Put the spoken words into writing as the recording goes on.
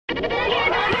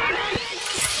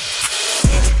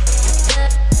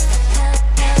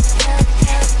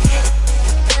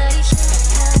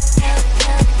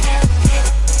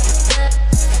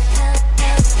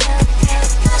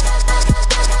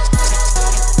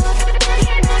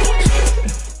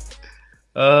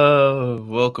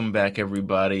welcome back,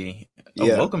 everybody.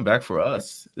 Yeah. Welcome back for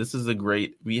us. This is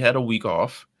we had a week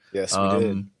off. Yes, we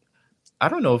did. I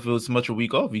don't know if it was much a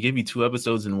week off. We gave you 2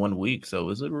 episodes in 1 week, so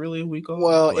is it really a week off?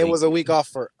 Well, it was a week off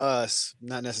for us,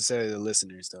 not necessarily the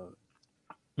listeners, though.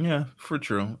 Yeah, for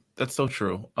true. That's so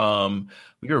true.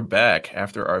 We are back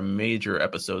after our major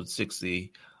episode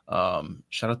 60.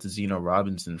 Shout out to Zeno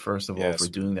Robinson, first of all, for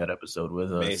doing that episode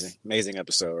with us. Amazing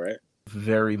episode, right?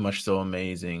 Very much so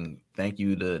amazing. Thank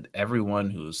you to everyone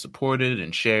who supported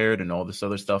and shared and all this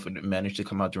other stuff, and it managed to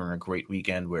come out during a great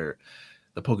weekend where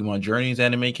the Pokemon Journeys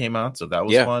anime came out, so that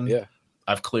was fun. Yeah.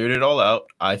 I've cleared it all out.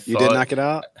 You did knock it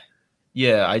out?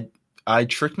 Yeah, I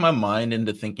tricked my mind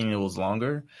into thinking it was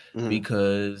longer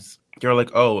because they're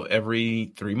like, oh,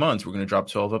 every 3 months we're going to drop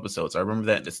 12 episodes. I remember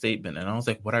that in the statement, and I was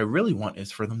like, what I really want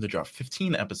is for them to drop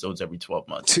 15 episodes every 12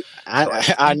 months.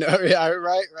 I know, yeah,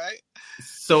 right.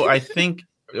 So I think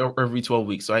every 12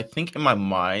 weeks. So I think in my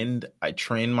mind, I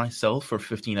trained myself for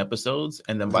 15 episodes,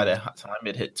 and then by the time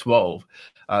it hit 12,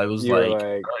 I was like, all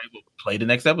right, we'll play the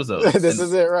next episode. This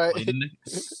is it, right?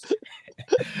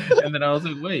 And then I was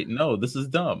like, wait, no, this is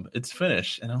dumb. It's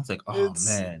finished. And I was like,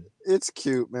 man. It's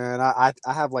cute, man. I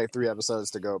have like 3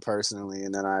 episodes to go personally,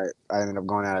 and then I ended up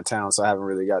going out of town, so I haven't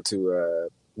really got to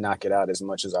knock it out as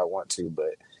much as I want to.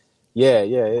 But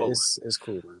it's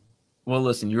cool, man. Well,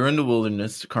 listen, you're in the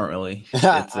wilderness currently.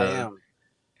 I am.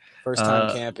 First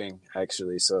time camping,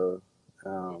 actually. So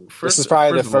this is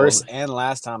probably the first and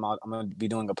last time I'm going to be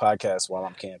doing a podcast while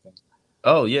I'm camping.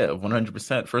 Oh, yeah,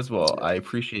 100%. First of all, I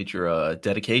appreciate your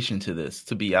dedication to this,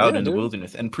 to be out in the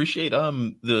wilderness, and appreciate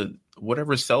the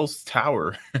whatever cells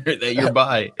tower that you're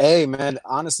by. Hey, man,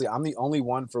 honestly, I'm the only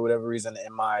one for whatever reason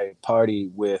in my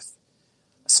party with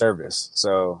service.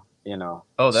 So, you know,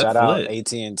 shout out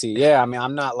AT&T. Yeah, I mean,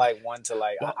 I'm not like one to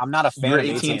like, I'm not a fan of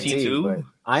AT&T too. But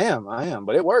I am,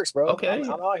 but it works, bro. Okay, I'm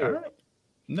out here. Right.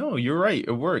 No, you're right.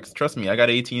 It works. Trust me, I got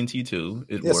AT&T too.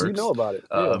 It works. You know about it.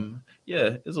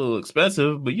 Yeah, it's a little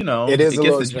expensive, but you know, it is a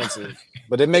little expensive.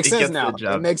 But it makes sense now.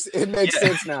 It makes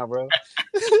sense now, bro.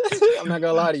 I'm not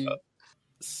gonna lie to you.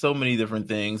 So many different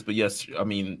things, but yes, I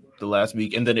mean the last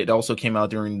week, and then it also came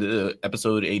out during the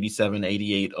episode 87,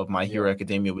 88 of My Hero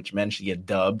Academia, which managed to get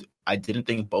dubbed. I didn't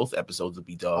think both episodes would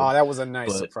be dubbed. Oh, that was a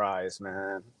nice surprise,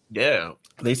 man. Yeah,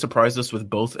 they surprised us with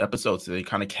both episodes. They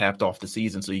kind of capped off the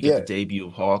season, so you get the debut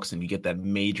of Hawks, and you get that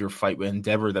major fight with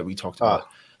Endeavor that we talked about.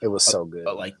 It was so good.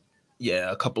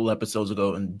 A couple episodes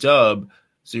ago in dub.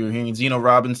 So you're hearing Zeno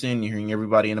Robinson, you're hearing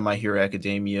everybody in the My Hero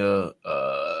Academia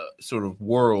sort of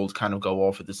world kind of go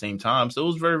off at the same time. So it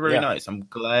was very, very nice. I'm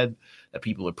glad that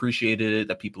people appreciated it,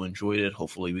 that people enjoyed it.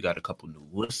 Hopefully we got a couple new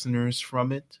listeners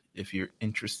from it. If you're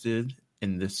interested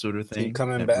in this sort of thing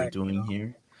that we're doing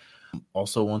here.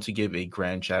 Also want to give a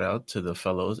grand shout out to the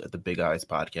fellows at the Big Eyes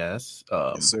podcast.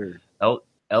 Yes, sir.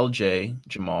 LJ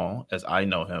Jamal, as I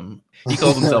know him. He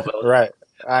calls himself LJ. Right.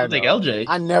 I think LJ.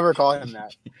 I never call him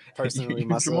that personally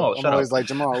myself. Jamal, I'm always like,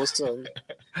 Jamal, what's up?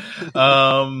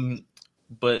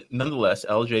 But nonetheless,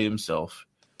 LJ himself,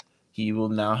 he will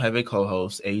now have a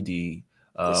co-host, AD. They're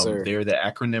the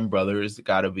acronym brothers,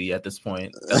 gotta be at this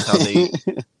point. That's how they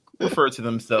refer to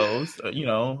themselves. I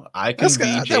can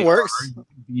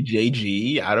be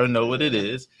JG. I don't know what it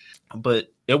is,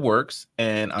 but it works,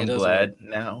 and I'm glad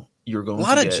now you're going to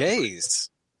get... A lot of J's,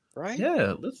 right?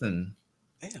 Yeah, listen.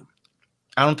 Damn.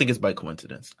 I don't think it's by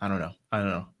coincidence. I don't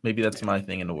know. Maybe that's my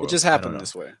thing in the world. It just happened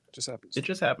this way. It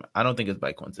just happened. I don't think it's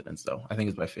by coincidence, though. I think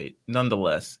it's by fate.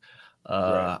 Nonetheless,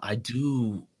 I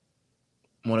do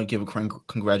want to give a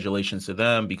congratulations to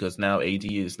them because now AD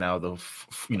is now the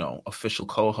official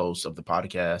co-host of the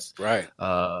podcast, right?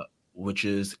 Which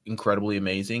is incredibly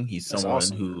amazing. He's someone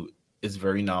who is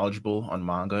very knowledgeable on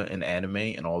manga and anime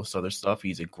and all this other stuff.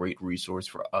 He's a great resource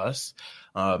for us.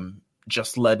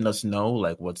 Just letting us know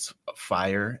like what's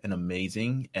fire and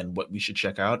amazing and what we should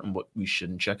check out and what we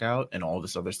shouldn't check out and all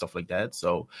this other stuff like that.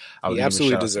 So he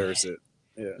absolutely deserves it.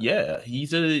 Yeah,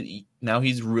 he's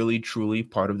really truly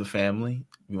part of the family.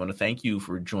 We want to thank you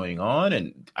for joining on.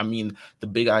 And I mean, the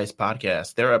Big Eyes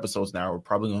podcast, their episodes now are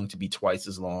probably going to be twice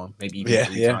as long, maybe even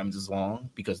 3 times as long,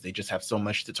 because they just have so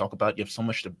much to talk about. You have so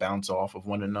much to bounce off of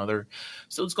one another.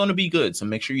 So it's going to be good. So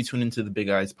make sure you tune into the Big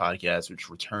Eyes podcast, which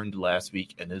returned last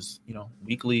week and is,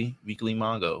 weekly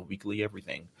manga, weekly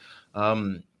everything.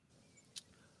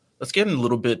 Let's get in a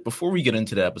little bit before we get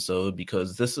into the episode,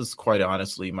 because this is quite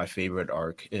honestly my favorite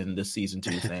arc in this season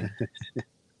 2 thing.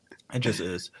 It just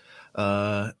is.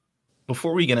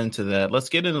 Before we get into that, let's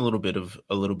get in a little bit of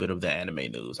the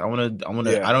anime news. I want to.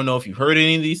 I don't know if you've heard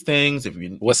any of these things. If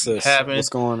you haven't, what's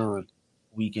going on?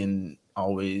 We can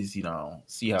always,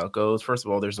 see how it goes. First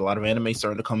of all, there's a lot of anime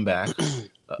starting to come back.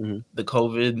 The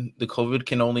COVID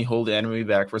can only hold anime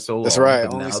back for so long. That's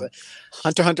right. Hunter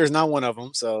x Hunter is not one of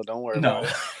them, so don't worry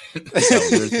about it.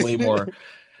 There's way more.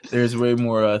 There's way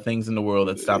more things in the world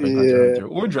that's stopping Hunter x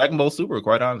Hunter or Dragon Ball Super.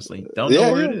 Quite honestly, don't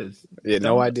know where it is. Yeah,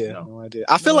 no idea.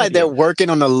 I feel like they're working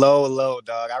on the low,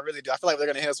 dog. I really do. I feel like they're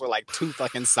gonna hit us with like 2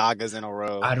 fucking sagas in a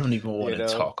row. I don't even want to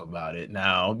talk about it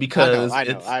now because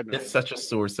it's such a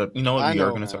source of. You know what? We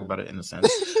are going to talk about it in a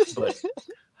sense, but.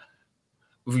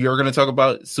 We are going to talk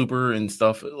about Super and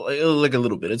stuff like a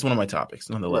little bit. It's one of my topics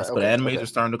nonetheless. But animes are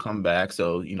starting to come back.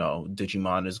 So,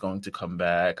 Digimon is going to come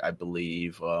back. I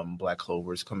believe Black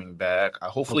Clover is coming back.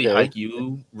 Hopefully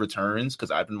Haikyuu returns because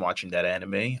I've been watching that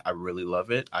anime. I really love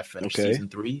it. I finished season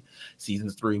 3. Season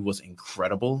 3 was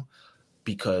incredible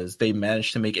because they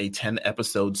managed to make a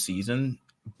 10-episode season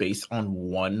based on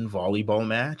one volleyball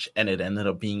match. And it ended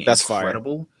up being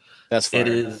incredible. That's fire.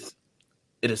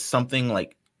 It is something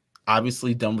like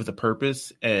obviously done with a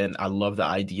purpose, and I love the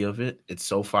idea of it. It's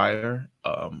so fire.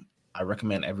 I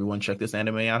recommend everyone check this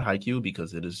anime out, Haikyuu,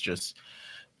 because it is just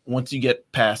once you get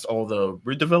past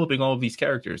we're developing all of these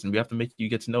characters, and we have to make you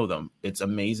get to know them. It's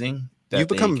amazing. That you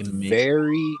become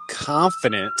very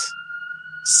confident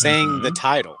saying the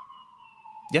title.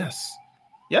 Yes.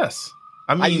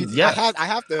 I mean, I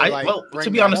have to. To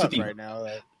be honest with you, right now,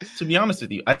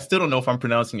 I still don't know if I'm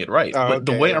pronouncing it right. But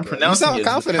the way I'm pronouncing it, you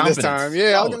sound confident this time.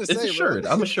 Yeah, I was gonna say, assured.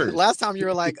 I'm assured. Last time you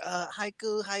were like,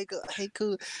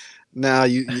 haiku. Now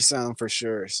you sound for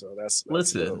sure. So that's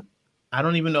listen. Dope. I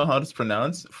don't even know how it's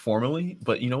pronounced formally,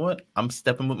 but you know what? I'm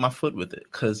stepping with my foot with it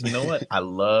because you know what? I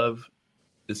love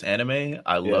this anime.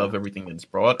 I love everything that's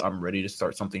brought. I'm ready to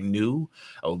start something new.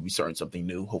 I will be starting something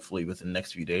new hopefully within the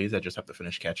next few days. I just have to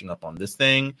finish catching up on this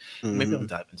thing. Maybe I'll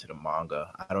dive into the manga.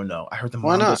 I don't know. I heard the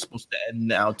manga is supposed to end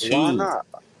now too. Why not?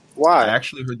 Why? I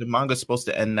actually heard the manga is supposed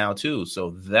to end now too,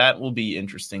 so that will be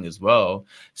interesting as well.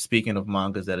 Speaking of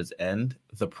mangas that is end,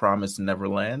 The Promised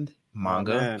Neverland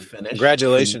manga finished.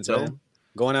 Congratulations, man.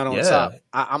 Going out on top.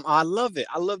 I love it.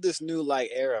 I love this new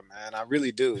era, man. I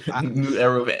really do. New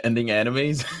era of ending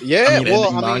animes. Yeah,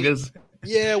 ending mangas.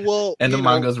 And the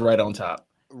manga's right on top.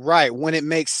 Right, when it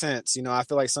makes sense. I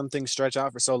feel like some things stretch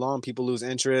out for so long, people lose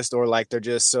interest, or like they're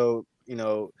just so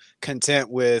content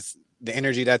with the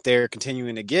energy that they're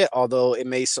continuing to get, although it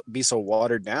may be so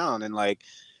watered down. And like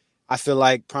I feel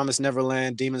like Promised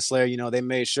Neverland, Demon Slayer, they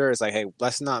made sure it's like, hey,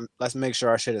 let's make sure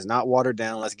our shit is not watered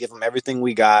down. Let's give them everything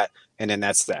we got, and then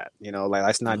that's that. Like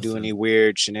let's not do any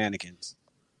weird shenanigans.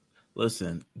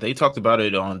 Listen, they talked about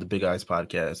it on the Big Eyes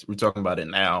podcast. We're talking about it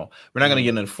now. We're not going to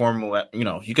get into formal.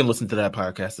 You can listen to that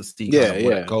podcast to see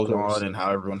what goes on and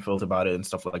how everyone feels about it and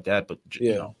stuff like that. But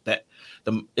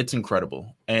it's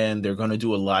incredible, and they're going to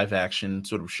do a live action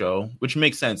sort of show, which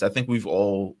makes sense. I think we've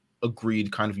all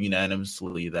agreed kind of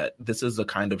unanimously that this is a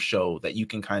kind of show that you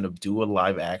can kind of do a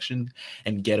live action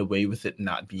and get away with it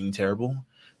not being terrible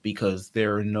because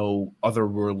there are no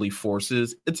otherworldly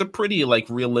forces. It's a pretty like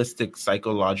realistic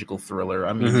psychological thriller.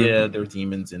 I mean, there are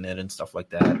demons in it and stuff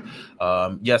like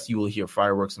that. Yes, you will hear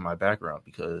fireworks in my background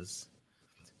because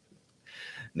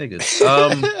niggas.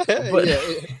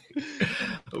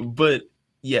 But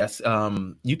yes,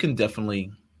 you can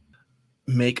definitely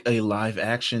make a live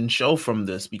action show from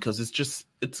this because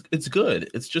it's good.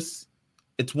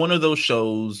 It's one of those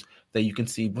shows that you can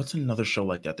see. What's another show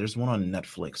like that? There's one on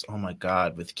Netflix. Oh my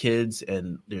god, with kids,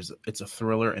 and it's a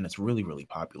thriller and it's really, really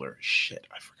popular. Shit,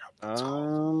 I forgot what it's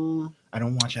called. I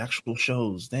don't watch actual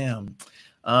shows. Damn.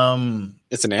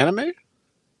 It's an anime?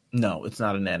 No, it's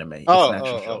not an anime. It's an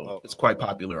actual show. It's quite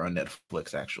popular on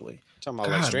Netflix, actually. Talking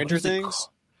about like Stranger Things?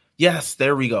 Yes,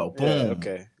 there we go. Boom. Yeah,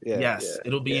 okay. Yeah, yes,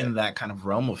 it'll be in that kind of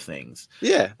realm of things.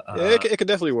 Yeah, it could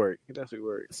definitely work.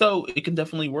 So it can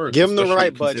definitely work. Give them the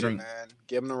right budget, man.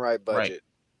 Give them the right budget. Right.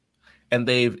 And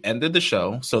they've ended the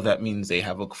show, so that means they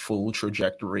have a full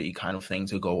trajectory kind of thing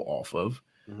to go off of.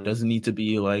 It doesn't need to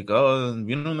be like, oh,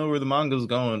 we don't know where the manga's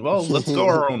going. Well, let's go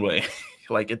our own way.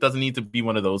 Like, it doesn't need to be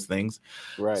one of those things.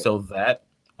 Right. So that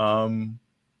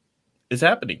is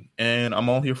happening, and I'm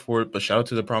all here for it. But shout out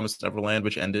to The Promised Neverland,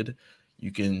 which ended.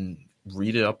 You can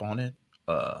read it up on it.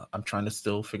 I'm trying to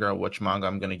still figure out which manga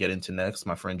I'm going to get into next.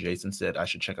 My friend Jason said I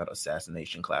should check out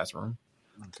Assassination Classroom.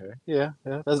 Okay. Yeah.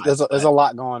 There's a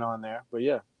lot going on there, but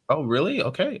yeah. Oh, really?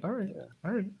 Okay. All right. Yeah.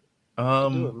 All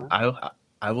right.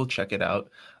 I will check it out.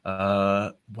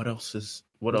 What else?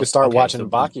 You can start watching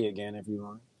Baki again if you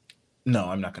want. No,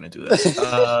 I'm not going to do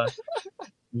that.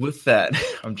 With that,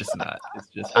 I'm just not. It's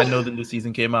just I know the new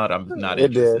season came out. I'm not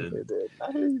interested. It did.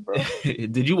 I hear you, bro.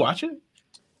 Did you watch it?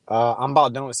 I'm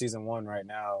about done with season 1 right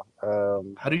now.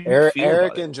 How do you feel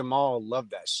Eric about and Jamal love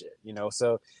that shit, you know.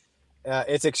 So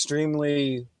it's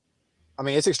extremely. I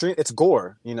mean, it's extreme. It's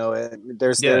gore, you know.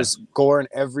 There's gore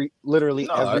in literally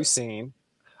every scene.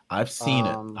 I've seen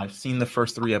it. I've seen the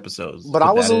first 3 episodes. But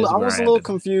I was a little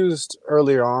confused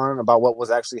earlier on about what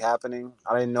was actually happening.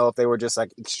 I didn't know if they were just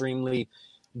like extremely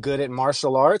good at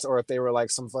martial arts or if they were like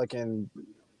some fucking,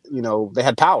 you know, they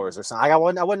had powers or something. I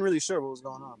wasn't really sure what was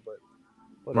going on, but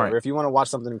whatever. Right. If you want to watch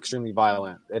something extremely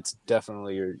violent, it's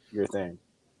definitely your thing.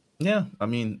 Yeah, I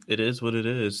mean, it is what it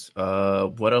is.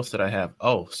 What else did I have?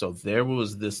 Oh, so there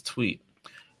was this tweet.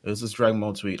 It was this Dragon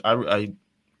Ball tweet. I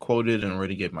quoted and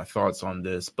already gave my thoughts on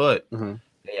this, but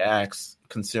they asked,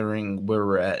 considering where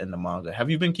we're at in the manga, have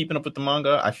you been keeping up with the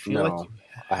manga? I feel like you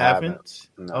haven't.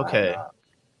 No, okay,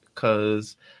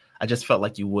 because I just felt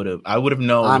like you would have. I would have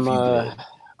known if you did.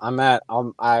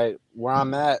 Where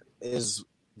I'm at is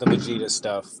the Vegeta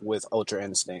stuff with Ultra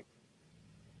Instinct.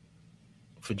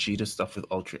 Vegeta stuff with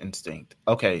Ultra Instinct.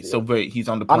 Okay, so wait, he's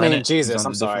on the planet. I mean, Jesus,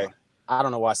 I'm sorry. I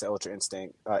don't know why I said Ultra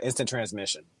Instinct. Instant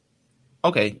transmission.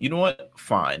 Okay, you know what?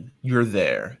 Fine, you're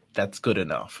there. That's good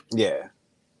enough. Yeah.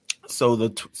 So the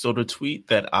tweet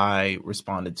that I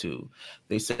responded to,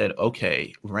 they said,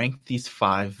 okay, rank these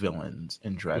 5 villains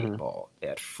in Dragon Ball. They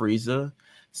had Frieza,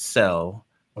 Cell,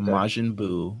 Majin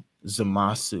Buu,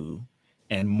 Zamasu,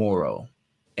 and Moro.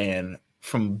 And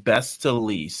from best to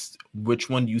least,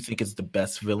 which one do you think is the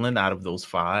best villain out of those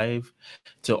 5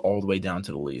 to all the way down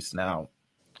to the least? Now,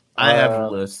 I have a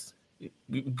list.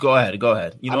 Go ahead.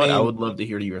 You know what? I would love to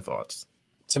hear your thoughts.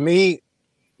 To me,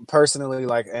 personally,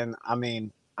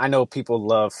 I know people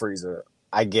love Frieza.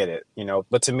 I get it, you know.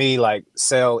 But to me, like,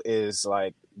 Cell is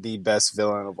like the best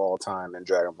villain of all time in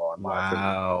Dragon Ball. In my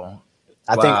opinion.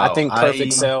 I think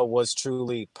Perfect Cell was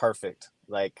truly perfect.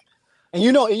 Like, and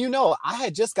you know, I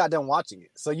had just got done watching it,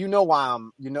 so you know why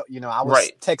I'm. I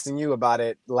was texting you about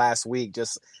it last week.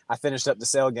 I finished up the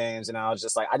Cell games, and I was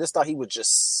just like, I just thought he was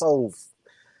just so.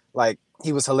 Like,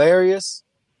 he was hilarious,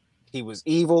 he was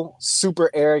evil,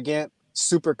 super arrogant,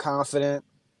 super confident.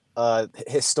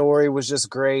 His story was just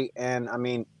great, and I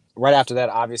mean, right after that,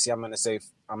 obviously, I'm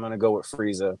gonna go with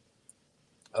Frieza.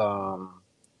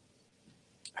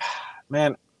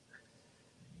 Man,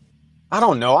 I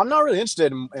don't know. I'm not really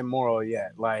interested in Moro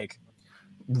yet. Like,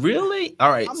 really? All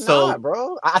right, I'm not,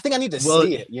 bro. I think I need to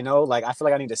see it. You know, like I feel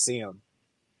like I need to see him.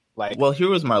 Like, well, here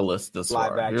was my list thus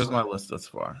far.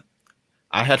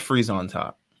 I had Frieza on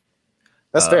top.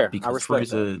 That's fair. Because I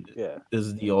respect Frieza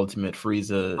is the ultimate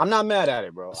Frieza. I'm not mad at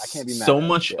it, bro. I can't be mad. So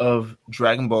much of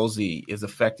Dragon Ball Z is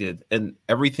affected, and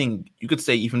everything you could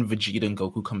say, even Vegeta and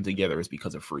Goku come together is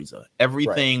because of Frieza.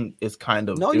 Everything is kind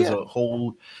of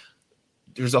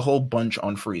there's a whole bunch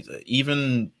on Frieza.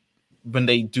 Even when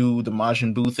they do the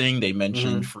Majin Buu thing, they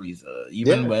mention Frieza.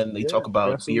 Even when they talk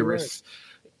about Beerus,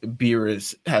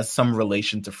 Beerus has some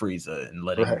relation to Frieza and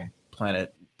letting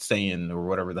Planet Saiyan or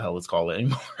whatever the hell it's called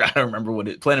anymore. I don't remember what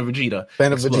Planet Vegeta.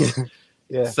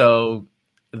 Yeah. So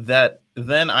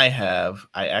then I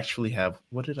actually have,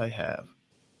 what did I have?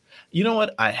 You know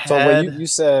what? You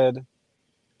said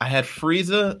I had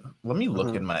Frieza. Let me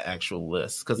look at my actual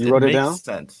list because it makes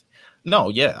sense. No,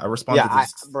 yeah, I responded to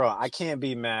this. Bro, I can't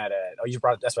be mad at.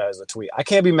 Oh, that's why it was a tweet. I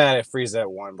can't be mad at Frieza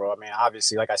at 1, bro. I mean,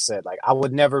 obviously, like I said, like I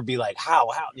would never be like how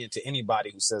to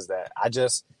anybody who says that.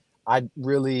 I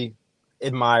really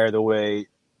admire the way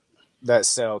that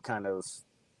Cell kind of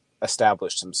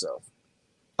established himself.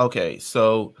 Okay,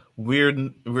 so weird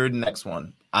next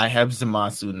one. I have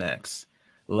Zamasu next.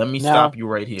 Let me stop you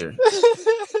right here.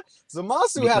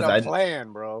 Zamasu had a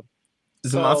plan, bro.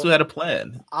 Zamasu had a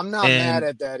plan. I'm not mad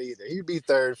at that either. He'd be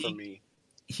third for me.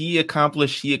 He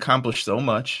accomplished so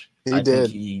much. He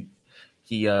did. Think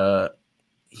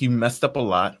he messed up a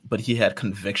lot, but he had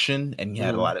conviction and he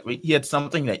had he had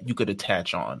something that you could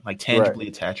attach on, like tangibly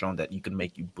attach on that you could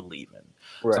make you believe in.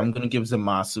 Right. So I'm going to give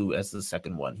Zamasu as the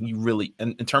second one. He really,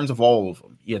 in terms of all of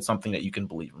them, he had something that you can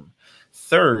believe in.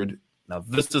 Third, now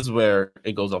this is where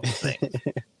it goes off the thing.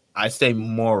 I say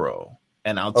Moro,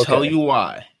 and I'll tell you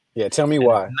why. Yeah, tell me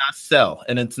why. It's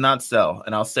not Cell.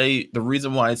 And I'll say the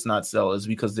reason why it's not Cell is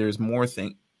because there's more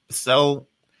thing. Cell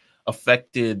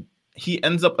affected. He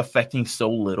ends up affecting so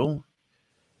little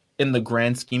in the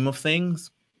grand scheme of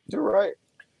things. You're right.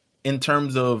 In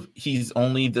terms of he's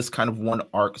only this kind of one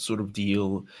arc sort of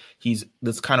deal. He's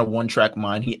this kind of one track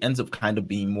mind. He ends up kind of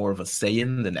being more of a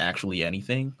Saiyan than actually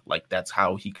anything. Like that's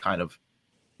how he kind of,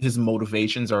 his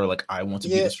motivations are like, I want to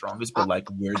be the strongest, but like,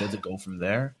 where does it go from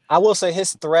there? I will say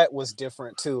his threat was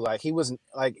different too. Like he was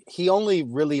like, he only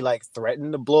really like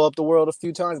threatened to blow up the world a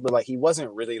few times, but like he wasn't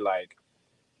really like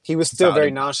He was still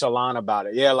very nonchalant about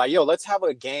it. Yeah, like, yo, let's have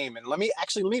a game and let me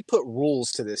put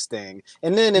rules to this thing.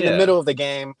 And then in the middle of the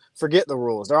game, forget the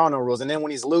rules. There are no rules. And then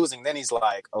when he's losing, then he's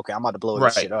like, okay, I'm about to blow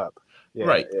this shit up. Yeah,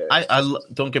 right. Yeah. I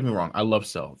don't get me wrong. I love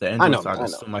Cell. The Android saga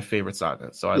is still my favorite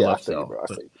saga. So I love Cell.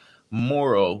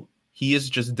 Moro, he is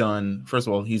just done. First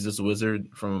of all, he's this wizard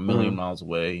from a million miles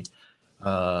away.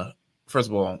 First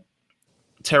of all,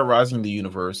 terrorizing the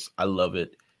universe. I love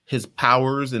it. His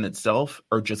powers in itself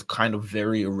are just kind of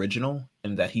very original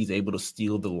in that he's able to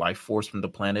steal the life force from the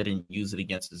planet and use it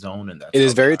against his own. And that's it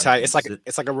is very tight. It's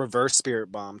like a reverse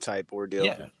spirit bomb type ordeal.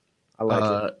 Yeah, I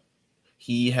like it.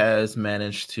 He has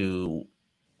managed to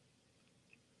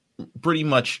pretty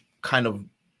much kind of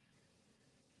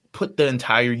put the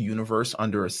entire universe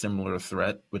under a similar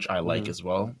threat, which I like as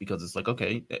well, because it's like,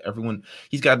 okay,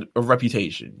 he's got a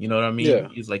reputation, you know what I mean? Yeah.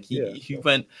 He's like, he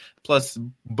went plus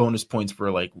bonus points for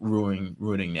like ruining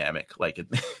Namek. Like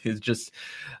it's just,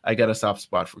 I got a soft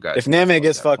spot for guys. If Namek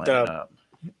gets fucked up,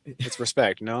 it's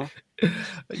respect, no?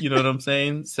 You know what I'm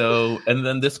saying? So, and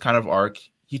then this kind of arc,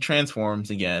 he transforms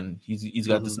again. He's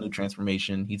got this new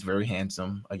transformation. He's very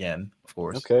handsome again, of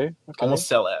course. Okay. Almost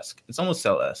Cell-esque. It's almost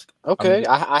Cell-esque. Okay.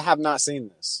 I have not seen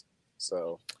this.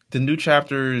 So the new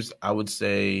chapters, I would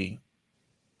say,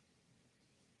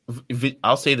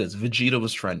 I'll say this: Vegeta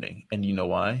was trending, and you know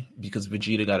why? Because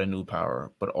Vegeta got a new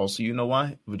power. But also, you know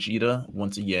why? Vegeta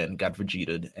once again got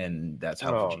Vegeta'd, and that's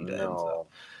how Vegeta ends up.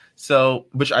 So,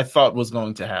 which I thought was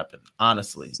going to happen.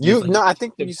 Honestly, I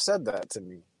think you said that to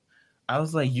me. I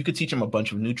was like, you could teach him a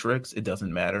bunch of new tricks. It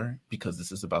doesn't matter because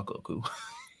this is about Goku.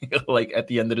 Like at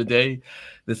the end of the day,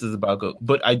 this is about Goku.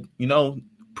 But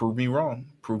prove me wrong.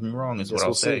 Prove me wrong is what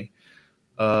I'll say.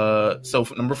 So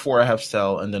for number 4, I have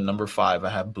Cell, and then number 5, I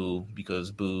have Boo,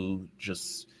 because Boo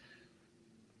just,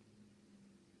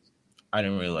 I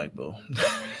didn't really like Boo.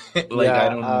 I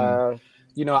don't.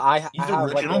 He's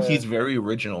original. He's very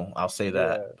original. I'll say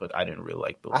that, but I didn't really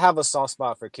like Boo. I have a soft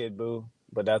spot for Kid Boo,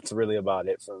 but that's really about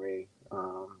it for me.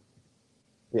 I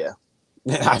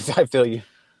feel you.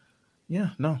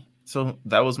 Yeah, no. So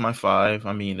that was my 5.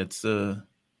 I mean, it's an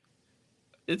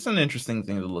interesting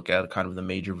thing to look at, kind of the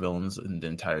major villains in the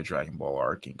entire Dragon Ball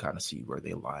arc, and kind of see where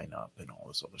they line up and all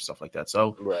this other stuff like that.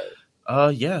 So,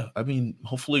 yeah. I mean,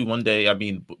 hopefully one day. I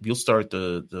mean, we'll start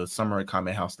the summer at Kame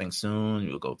House thing soon.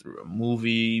 We'll go through a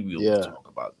movie. We'll talk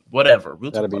about whatever.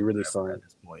 That'll be really fun at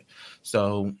this point.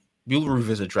 So. We'll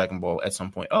revisit Dragon Ball at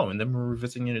some point. Oh, and then we're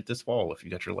revisiting it this fall if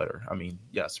you got your letter. I mean,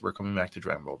 yes, we're coming back to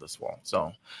Dragon Ball this fall.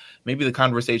 So maybe the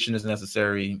conversation is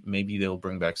necessary. Maybe they'll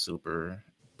bring back Super.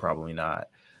 Probably not.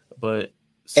 But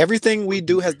everything we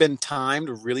do has been timed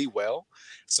really well.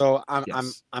 So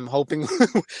I'm hoping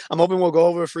we'll go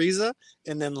over Frieza,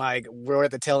 and then like we're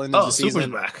at the tail end of the season.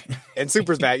 Super's back. And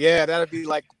Super's back. Yeah, that'd be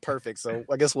like perfect. So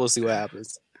I guess we'll see what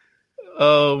happens.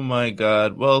 Oh my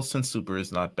God. Well, since Super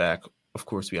is not back, of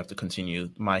course, we have to continue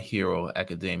My Hero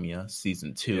Academia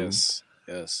season 2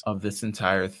 of this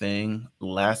entire thing.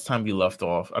 Last time we left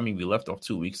off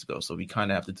 2 weeks ago, so we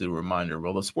kind of have to do a reminder.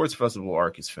 Well, the sports festival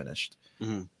arc is finished.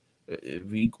 Mm-hmm.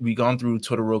 We gone through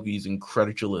Todoroki's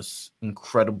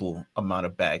incredible amount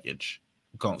of baggage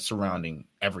surrounding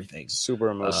everything. Super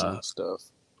emotional stuff.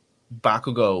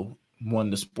 Bakugo won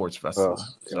the sports festival.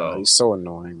 So he's so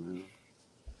annoying, man.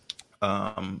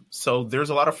 So there's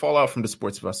a lot of fallout from the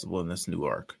sports festival in this new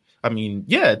arc. I mean,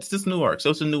 yeah, it's this new arc. So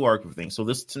it's a new arc of things. So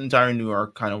this entire new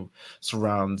arc kind of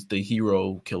surrounds the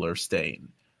hero killer Stain.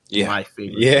 Yeah. My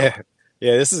favorite. Yeah.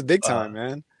 Yeah, this is big time,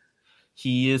 man.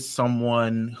 He is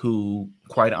someone who,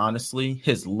 quite honestly,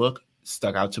 his look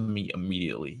stuck out to me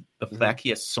immediately. The fact he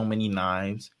has so many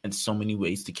knives and so many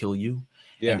ways to kill you.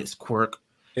 Yeah. And his quirk.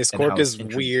 His quirk is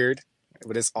weird,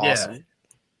 but it's awesome. Yeah.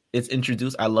 It's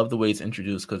introduced. I love the way it's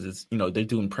introduced because it's, they're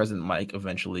doing President Mike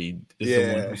eventually is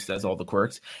the one who says all the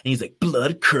quirks. And he's like,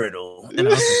 blood curdle. And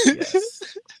I was like,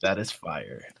 yes, that is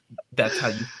fire. That's how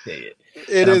you say it.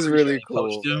 It is really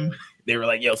cool. They were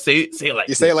like, yo, say it like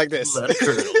you this. say it like this. Blood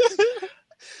curdle.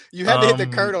 You had to hit the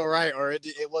curdle, right? Or it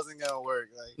wasn't going to work.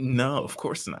 No, of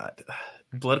course not.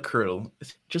 Blood curdle.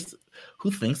 Just,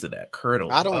 who thinks of that?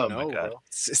 Curdle. I don't know. Bro.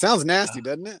 It sounds nasty,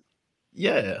 doesn't it?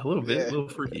 Yeah, a little bit, a little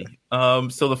freaky.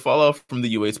 So the fallout from the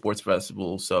UA Sports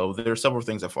Festival. So there are several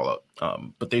things that fall out.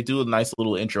 But they do a nice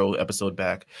little intro episode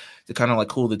back to kind of like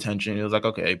cool the tension. It was like,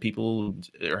 okay, people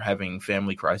are having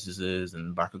family crises,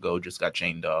 and Bakugo just got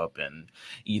chained up, and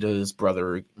Iida's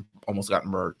brother almost got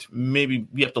murked. Maybe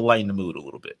we have to lighten the mood a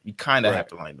little bit. We kind of have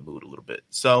to lighten the mood a little bit.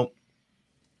 So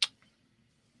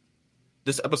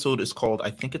this episode is called,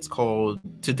 I think it's called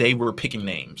Today We're Picking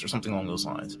Names or something along those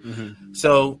lines. Mm-hmm.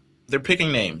 So they're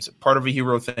picking names, part of a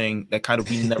hero thing that kind of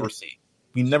we never see.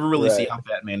 We never really see how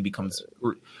Batman becomes.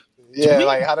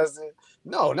 Like how does it?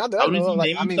 No, not that. How does he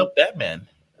name himself Batman?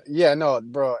 Yeah, no,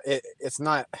 bro. It's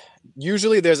not.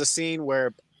 Usually, there's a scene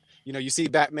where, you see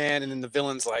Batman, and then the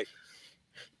villain's like,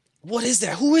 "What is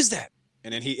that? Who is that?"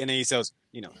 And then he says,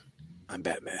 "I'm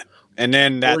Batman." And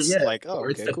then that's like, oh,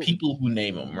 it's the cool. people who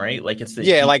name him, right? Like it's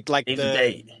the like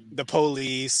the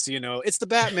police, it's the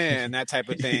Batman, that type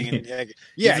of thing. And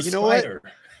you know what?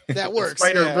 That works.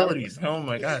 Spider abilities. Oh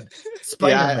my god.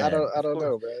 Spider-Man. I don't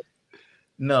know, man.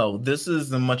 No, this is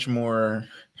the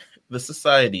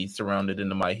society surrounded in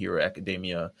the My Hero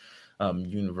Academia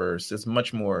universe is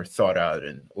much more thought out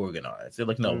and organized. They're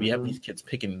like, no, we have these kids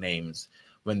picking names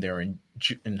when they're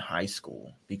in high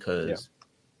school because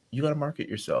you got to market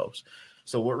yourselves.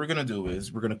 So what we're going to do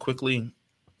is we're going to quickly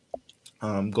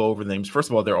go over the names. First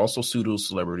of all, they're also pseudo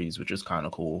celebrities, which is kind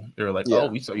of cool. They're like, oh,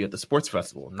 we saw you at the sports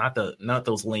festival, not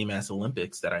those lame ass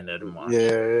Olympics that I never watched.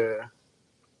 Yeah.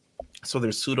 So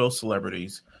there's pseudo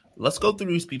celebrities. Let's go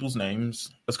through these people's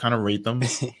names. Let's kind of rate them,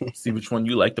 see which one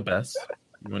you like the best,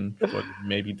 what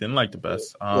maybe didn't like the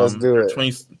best. Let's do it.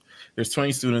 There's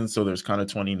 20 students, so there's kind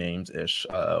of 20 names ish.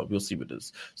 We'll see what it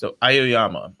is. So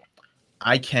Aoyama,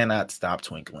 I cannot stop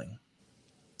twinkling.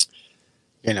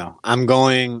 I'm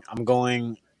going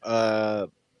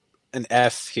an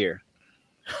F here.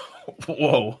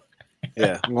 Whoa.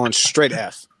 Yeah, I'm going straight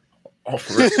F. Oh,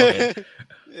 for real? Okay.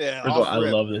 Yeah, I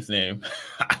love this name.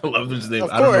 I love this name.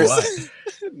 Of I don't course.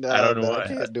 know why. I don't know why. I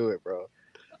can't do it, bro.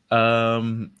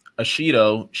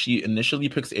 Ashido, she initially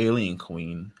picks Alien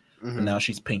Queen, but now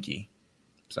she's Pinky.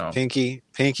 So Pinky,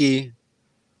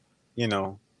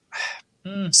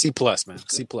 C plus, man.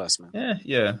 C plus, man.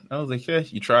 Yeah. I was like,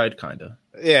 you tried, kind of.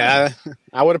 Yeah,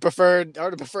 I would have preferred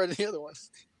the other one.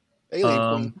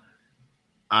 Alien Queen.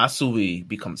 Asui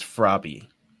becomes Frobby.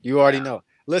 You already know.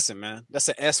 Listen, man, that's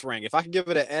an S rank. If I could give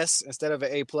it an S instead of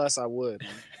an A plus, I would.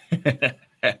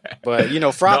 But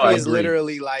Frobby is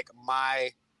literally like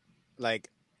my, I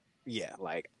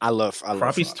love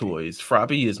Frobby's toys.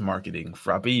 Frobby is marketing.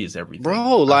 Frobby is everything,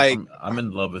 bro. I'm in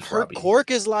love with Frobby. Her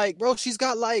quirk is like, bro, she's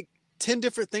got like 10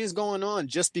 different things going on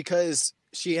just because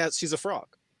she's a frog.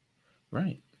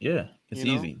 Right? Yeah, it's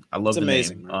easy. I love the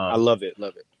amazing, name. I love it.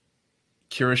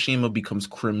 Kirishima becomes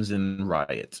Crimson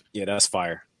Riot. Yeah, that's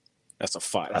fire. That's a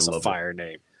fire. That's a fire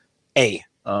name. A.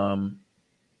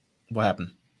 What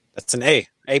happened? That's an A.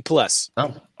 A plus.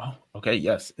 Oh, okay.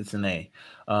 Yes, it's an A.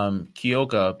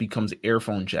 Kyoka becomes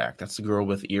Earphone Jack. That's the girl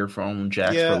with earphone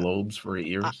jacks for lobes for her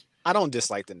ears. I don't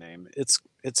dislike the name. It's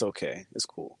okay. It's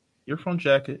cool. Earphone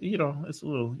Jack. It's a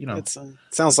little. It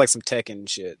sounds like some tech and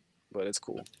shit, but it's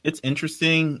cool. It's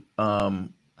interesting.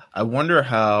 I wonder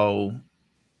how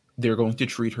they're going to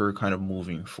treat her kind of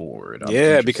moving forward.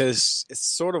 Because it's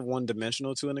sort of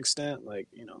one-dimensional to an extent.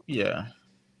 Yeah.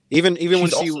 Even when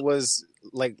she was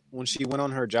when she went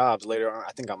on her jobs later on,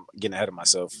 I think I'm getting ahead of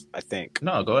myself. I think.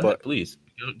 No, go ahead, please.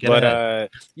 Get ahead.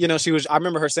 She was. I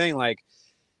remember her saying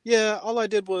all I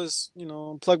did was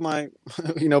plug my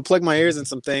ears in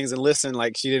some things and listen.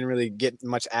 Like she didn't really get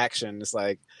much action. It's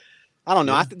like, I don't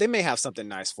know. Yeah. They may have something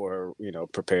nice for her,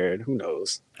 prepared. Who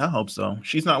knows? I hope so.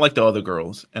 She's not like the other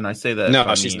girls, and I say that.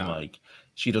 No, she's not.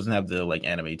 She doesn't have the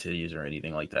anime titties or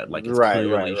anything like that. It's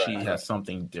right. She has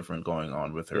something different going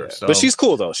on with her. Yeah. So, but she's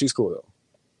cool though.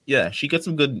 Yeah, she gets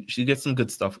some good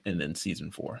stuff in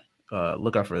season 4.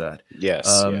 Look out for that.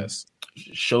 Yes, yes.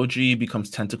 Shoji becomes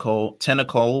Tentacle. It's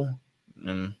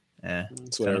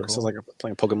whatever. Sounds like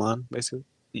playing Pokemon, basically.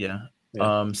 Yeah.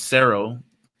 Sero,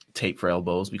 tape for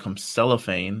elbows, becomes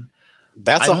Cellophane.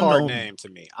 That's a hard name to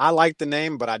me. I like the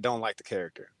name, but I don't like the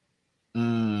character.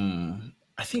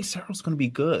 I think Sero's going to be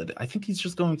good. I think he's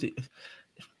just going to.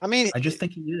 I just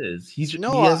think he is. It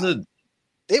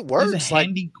works. He's a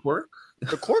handy quirk.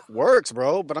 The quirk works,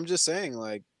 bro. But I'm just saying,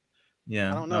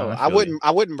 yeah, I don't know. I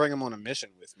wouldn't bring him on a mission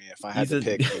with me if I had to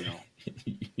pick.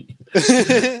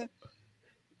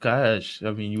 Gosh,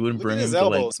 you wouldn't bring him his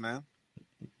elbows, man.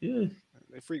 Yeah,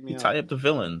 they freak me out. Tie up the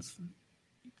villains.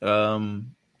 Ojiro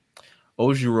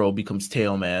becomes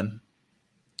Tail Man.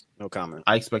 No comment.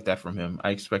 I expect that from him.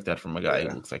 I expect that from a guy who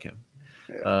looks like him.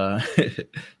 Yeah.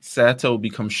 Sato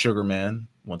becomes Sugar Man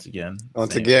once again.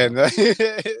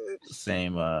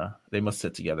 Same. They must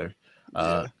sit together.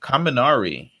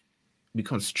 Kaminari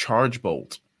becomes Charge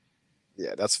Bolt.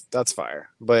 Yeah, that's fire.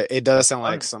 But it does sound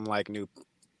like some new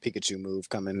Pikachu move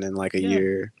coming in a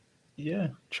year. Yeah,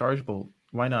 Charge Bolt.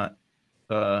 Why not?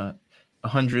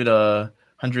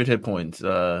 100 hit points.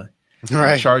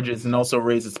 Right. Charges and also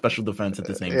raises special defense at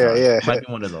the same time. Yeah. Might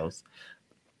be one of those.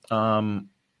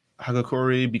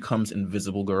 Hagakure becomes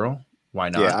Invisible Girl. Why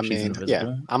not? Yeah, She's invisible.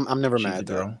 Yeah, I'm never mad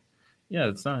though. Yeah,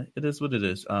 it's not. It is what it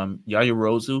is.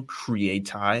 Yaoyorozu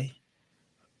Creatai.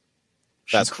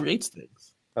 She creates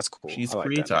things. That's cool. She's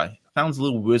Creatai. Sounds a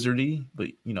little wizardy, but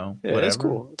whatever. It's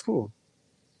cool. It's cool.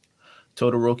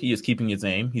 Todoroki is keeping his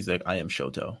name. He's like, I am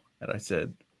Shoto. And I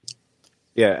said,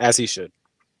 yeah, as he should.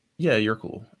 Yeah, you're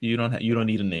cool. You don't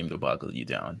need a name to boggle you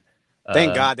down.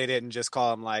 Thank God they didn't just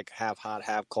call him like half hot,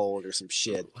 half cold or some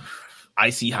shit.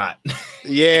 Icy hot.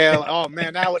 Yeah. Oh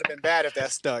man, that would have been bad if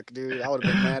that stuck, dude. I would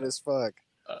have been mad as fuck.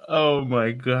 Oh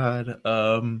my God.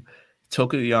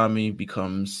 Tokoyami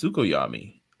becomes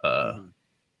Tsukuyomi.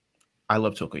 I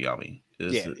love Tokoyami.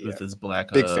 With his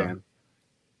black big fan.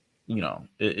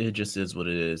 It just is what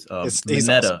it is.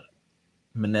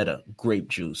 Mineta, grape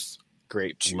juice.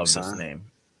 Grape juice. Love this name.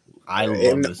 I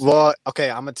love this. Well, okay,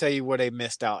 I'm gonna tell you where they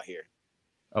missed out here.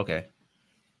 Okay.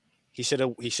 He should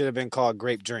have been called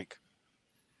Grape Drink.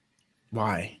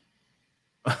 Why?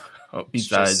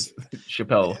 Besides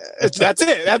Chappelle. That's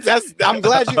it. That's. I'm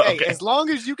glad you. Okay. Hey, as long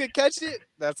as you can catch it,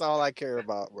 that's all I care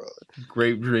about, bro.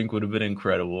 Grape Drink would have been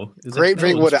incredible. Grape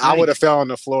Drink I would have fell on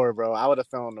the floor, bro. I would have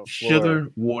fell on the floor. Sugar,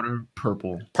 water,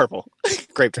 purple.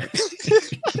 Grape Drink.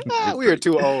 We are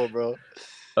too old, bro.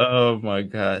 Oh my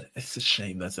God. It's a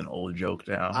shame that's an old joke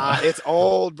now. It's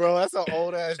old, bro. That's an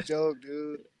old ass joke,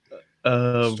 dude.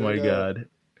 Oh my God.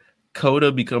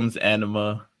 Koda becomes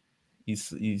Anima.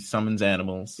 He summons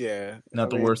animals. Yeah.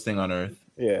 Not the worst thing on earth.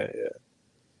 Yeah.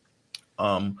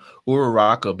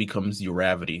 Uraraka becomes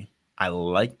Uravity. I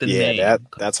like the name. Yeah,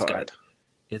 that's hard.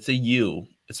 It's a U.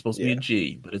 It's supposed to be a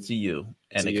G, but it's a U.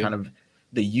 And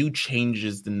the U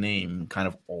changes the name kind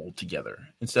of all together.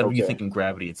 Instead of you thinking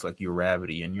gravity, it's like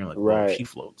Uravity, and you're like, well, she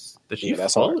floats. Does she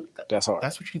that's float? Hard. That's hard.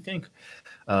 That's what you think.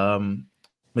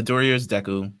 Midoriya is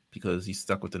Deku because he's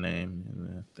stuck with the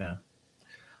name. Yeah.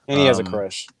 And he has a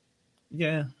crush.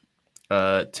 Yeah.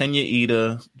 Tenya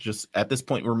Iida just at this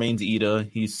point remains Iida.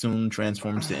 He soon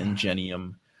transforms to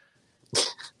Ingenium.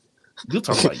 We'll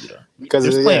talk about Iida. Because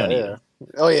Iida.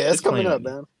 Oh yeah, it's coming up,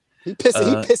 man. He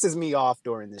pisses me off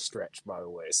during this stretch, by the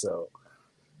way. So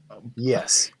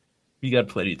yes. We got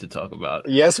plenty to talk about.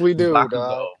 Yes, we do,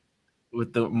 dog.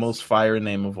 With the most fire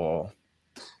name of all.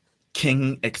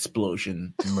 King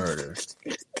Explosion Murder.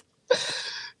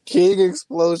 King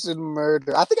Explosion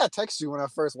Murder. I think I texted you when I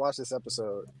first watched this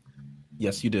episode.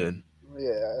 Yes, you did.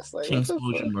 Yeah, it's like King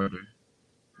Explosion Murder.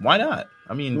 Why not?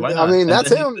 I mean, why not?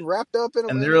 That's him wrapped up in a.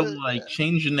 And they're like,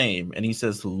 change your name, and he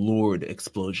says Lord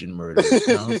Explosion Murder.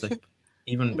 And I was like,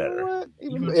 even better.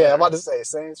 Even better. I'm about to say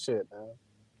same shit,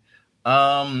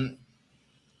 man.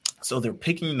 So they're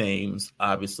picking names,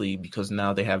 obviously, because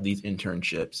now they have these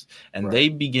internships, and they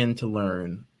begin to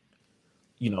learn.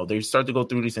 They start to go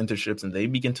through these internships, and they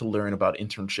begin to learn about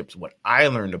internships. What I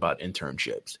learned about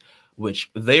internships, which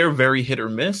they are very hit or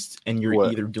miss, and you're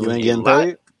either doing a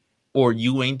lot or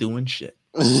you ain't doing shit.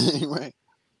 Right.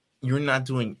 You're not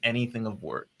doing anything of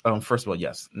work. First of all,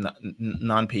 yes,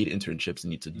 non-paid internships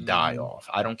need to die off.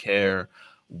 I don't care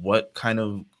what kind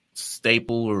of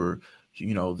staple or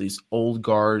this old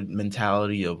guard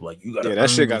mentality of like you got to that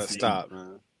shit got to stop,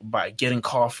 man. By getting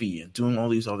coffee and doing all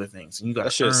these other things, and you got to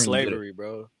that shit slavery,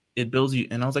 bro. It builds you,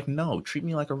 and I was like, no, treat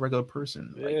me like a regular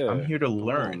person. Like, I'm here to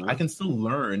learn. I can still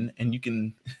learn, and you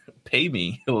can pay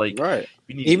me. Like, right?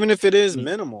 Even if it is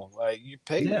minimal, like you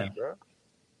pay me, bro.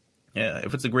 Yeah,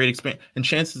 if it's a great experience, and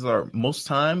chances are, most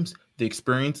times the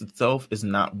experience itself is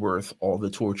not worth all the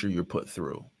torture you're put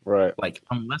through. Right. Like,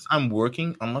 unless I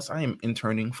am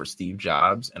interning for Steve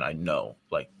Jobs, and I know,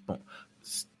 like,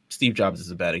 Steve Jobs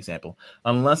is a bad example.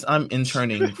 Unless I'm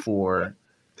interning for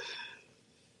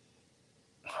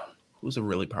who's a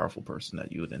really powerful person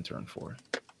that you would intern for?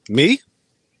 Me?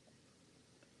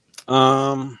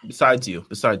 Besides you.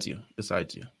 Let's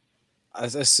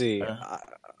see. A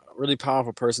really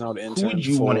powerful person I would intern for. Who would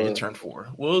you want to intern for?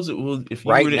 What was it? If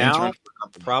you right were to now, intern for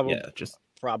a company,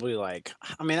 probably like.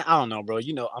 I mean, I don't know, bro.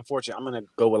 Unfortunately, I'm gonna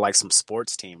go with like some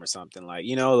sports team or something. Like,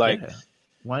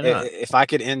 why not? If I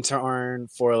could intern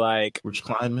for like Rich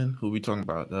Kleinman, who are we talking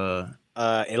about?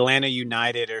 Atlanta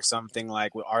United or something,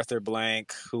 like with Arthur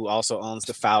Blank, who also owns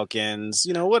the Falcons.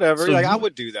 Whatever. So I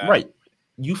would do that. Right.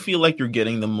 You feel like you're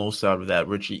getting the most out of that,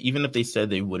 Richie, even if they said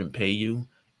they wouldn't pay you.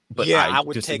 But I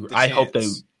would take the chance. I hope they.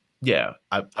 Yeah,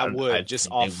 I would. I just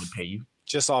off. They would pay you.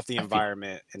 Just off the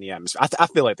environment and the atmosphere. I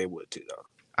feel like they would too, though.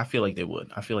 I feel like they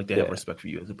would. I feel like they have respect for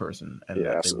you as a person, and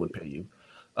that they would pay you.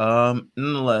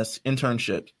 Nonetheless,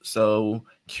 internship. So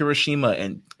Kirishima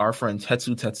and our friend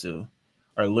Tetsu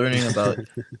are learning about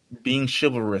being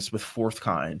chivalrous with Fourth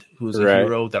Kind, who is a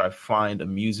hero that I find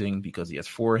amusing because he has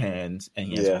 4 hands and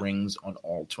he has rings on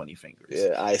all 20 fingers.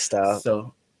 Yeah, iced out.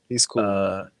 So he's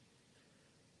cool.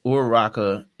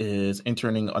 Uraraka is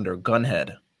interning under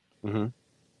Gunhead. Mm-hmm.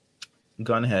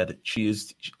 Gunhead,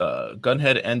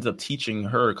 Gunhead ends up teaching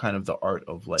her kind of the art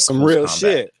of like some real combat.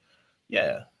 Shit.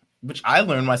 Yeah, which I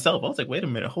learned myself. I was like, wait a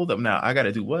minute, hold up now. I got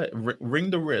to do what? Ring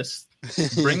the wrist,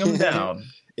 bring him down.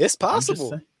 It's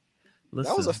possible. Listen,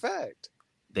 that was a fact.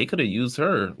 They could have used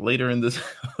her later in this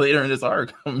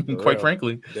arc. I mean, quite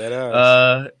frankly.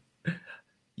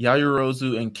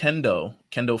 Yayorozu and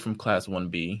Kendo from Class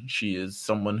 1B. She is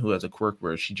someone who has a quirk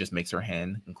where she just makes her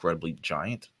hand incredibly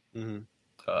giant. Mm-hmm.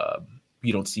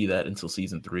 You don't see that until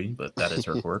season 3, but that is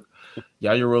her quirk.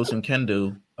 Yayorozu and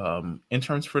Kendo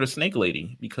interns for the Snake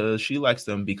Lady because she likes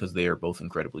them because they are both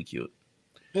incredibly cute.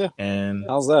 Yeah. And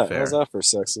how's that? Fair. How's that for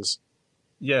sexist?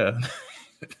 Yeah.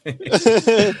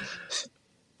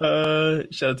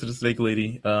 Shout out to the Snake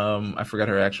Lady. I forgot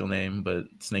her actual name, but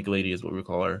Snake Lady is what we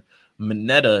call her.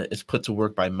 Mineta is put to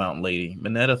work by Mountain Lady.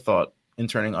 Mineta thought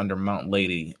interning under Mountain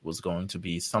Lady was going to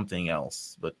be something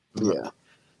else, but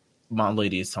Mountain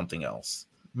Lady is something else.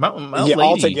 Mountain Lady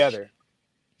altogether.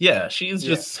 Yeah, she's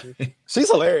just she's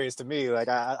hilarious to me. Like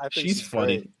I think she's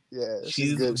funny. Great. Yeah,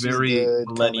 she's good. Very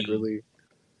millennial.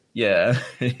 Yeah,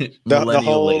 the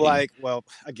whole lady. Like, well,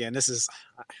 again, this is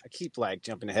I keep like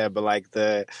jumping ahead, but like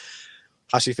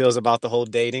how she feels about the whole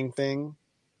dating thing.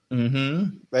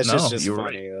 Mm-hmm. That's just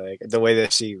funny, right. Like the way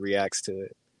that she reacts to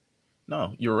it.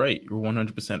 No, you're right. You're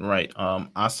 100% right.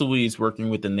 Asui is working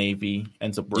with the Navy,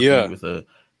 ends up working with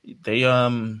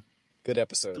good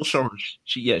episode. They'll show her.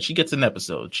 She gets an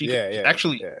episode. She's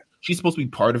supposed to be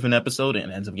part of an episode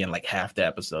and ends up getting like half the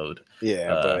episode.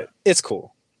 Yeah, but it's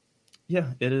cool.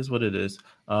 Yeah, it is what it is.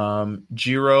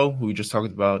 Jiro, who we just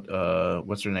talked about,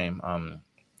 what's her name?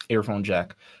 Earphone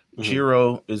Jack. Mm-hmm.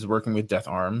 Jiro is working with Death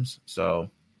Arms, so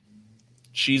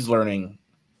she's learning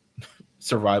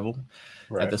survival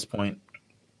at this point.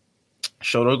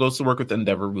 Shoto goes to work with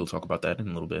Endeavor. We'll talk about that in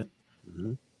a little bit.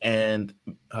 Mm-hmm. And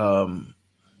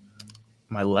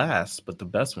my last, but the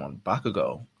best one,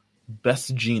 Bakugo.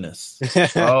 Best genus.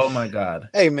 Oh my god.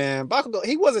 Hey man, Bakugo,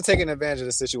 he wasn't taking advantage of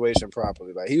the situation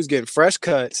properly. Like he was getting fresh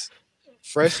cuts,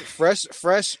 fresh,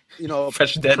 you know,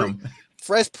 fresh denim.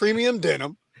 Fresh premium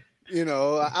denim. You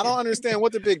know, I don't understand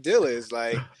what the big deal is.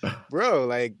 Like, bro,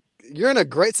 like you're in a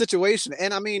great situation.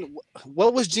 And I mean,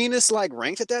 what was Genus like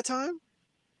ranked at that time?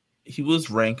 He was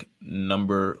ranked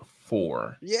number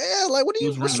 4. Yeah, like what do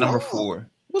you? He was ranked number 4.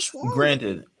 What's wrong?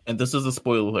 Granted, and this is a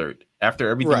spoiler alert. After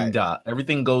everything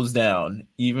everything goes down,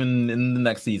 even in the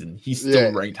next season, he's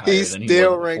still ranked higher. He's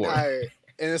still ranked higher.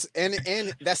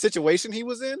 And that situation he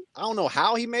was in, I don't know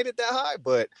how he made it that high,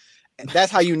 but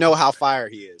that's how you know how fire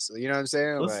he is. You know what I'm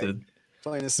saying? Listen,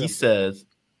 like, he says,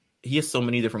 he has so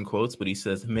many different quotes, but he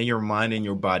says, "May your mind and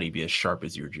your body be as sharp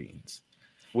as your genes."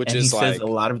 Which and is he like, says a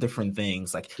lot of different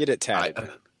things. Like, get it tagged.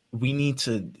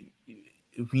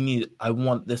 I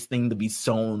want this thing to be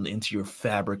sewn into your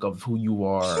fabric of who you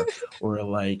are, or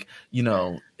like, you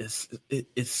know,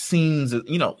 it seems,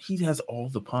 you know, he has all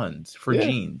the puns for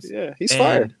jeans. Yeah, he's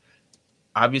fired.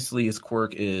 Obviously, his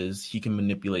quirk is he can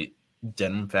manipulate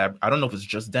denim fabric. I don't know if it's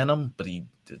just denim, but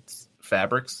it's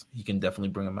fabrics. He can definitely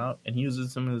bring them out, and he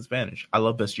uses them to his advantage. I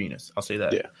love Best Genius. I'll say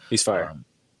that. Yeah, he's fired.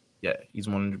 Yeah, he's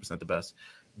 100% the best.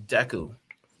 Deku.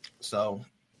 So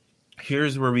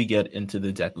here's where we get into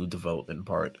the Deku development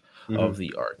part of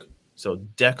the arc. So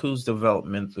Deku's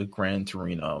development with Gran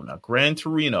Torino. Now, Gran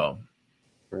Torino.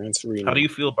 How do you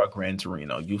feel about Gran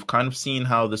Torino? You've kind of seen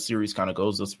how the series kind of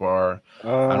goes this far.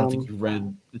 I don't think you've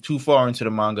read too far into the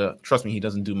manga. Trust me, he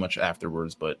doesn't do much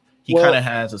afterwards, but he kind of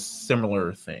has a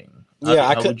similar thing. Yeah,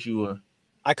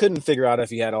 I couldn't figure out if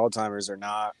he had Alzheimer's or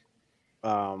not.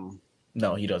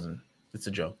 No, he doesn't. It's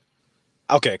a joke.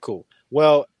 Okay, cool.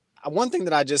 Well, one thing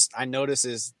that I notice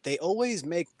is they always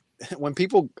make, when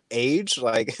people age,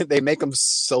 like they make them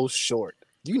so short.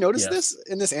 Do you notice this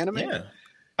in this anime? Yeah.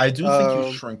 I do think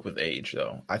you shrink with age,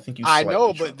 though. I think you. I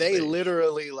know, but they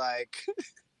literally like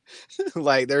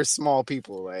they're small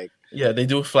people. Like, yeah, they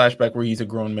do a flashback where he's a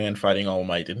grown man fighting All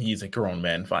Might, and he's a grown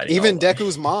man fighting. Even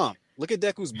Deku's mom. Look at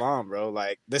Deku's mom, bro.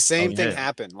 Like the same thing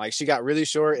happened. Like she got really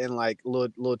short and like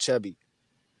little chubby.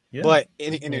 Yeah. But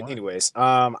anyways,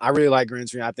 I really like Gran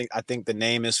Torino. I think the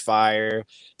name is fire.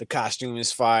 The costume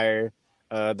is fire.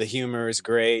 The humor is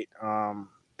great.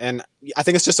 And I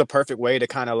think it's just a perfect way to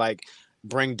kind of like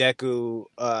bring Deku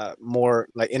more,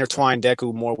 like intertwine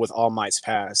Deku more with All Might's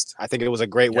past. I think it was a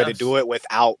great way to do it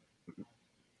without,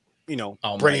 you know,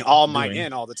 bringing All Might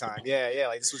in all the time. Yeah.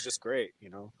 Like this was just great, you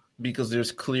know. Because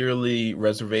there's clearly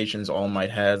reservations All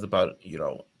Might has about, you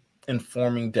know,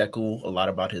 informing Deku a lot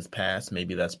about his past.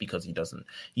 Maybe that's because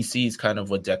he sees kind of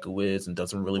what Deku is and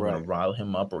doesn't really want to rile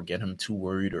him up or get him too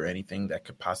worried or anything that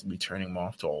could possibly turn him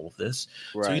off to all of this.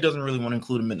 Right. So he doesn't really want to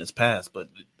include him in his past. But,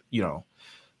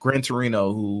 Gran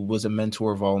Torino, who was a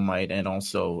mentor of All Might and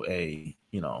also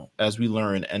as we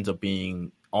learn, ends up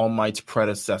being All Might's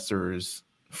predecessor's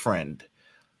friend.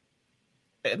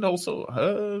 And also,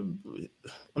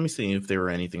 let me see if there were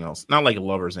anything else. Not like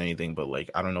lovers or anything, but like,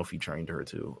 I don't know if he trained her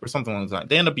too or something like that.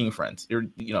 They end up being friends. They're,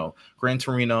 Gran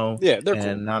Torino and cool.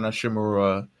 Nana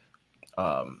Shimura,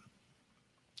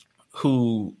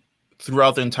 who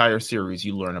throughout the entire series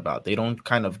you learn about. They don't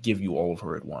kind of give you all of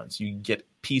her at once. You get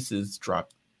pieces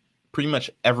dropped pretty much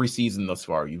every season thus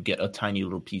far. You get a tiny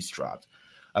little piece dropped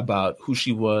about who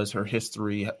she was, her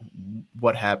history,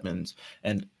 what happens.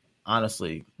 And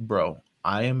honestly, bro,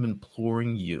 I am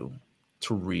imploring you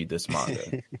to read this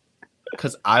manga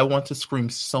because I want to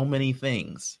scream so many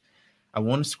things. I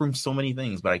want to scream so many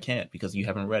things, but I can't because you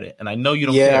haven't read it, and I know you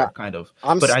don't care, kind of.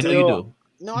 I know you do.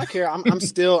 No, I care. I'm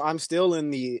still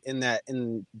in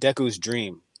Deku's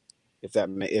dream. If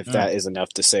that is enough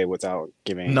to say without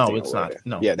giving. No, it's not.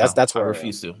 No, yeah, that's where I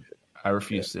refuse to. I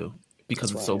refuse to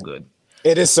because it's so good.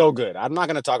 It is so good. I'm not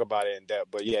going to talk about it in depth,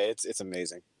 but yeah, it's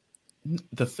amazing.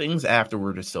 The things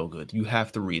afterward are so good. You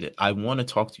have to read it. I want to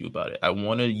talk to you about it. I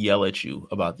want to yell at you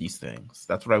about these things.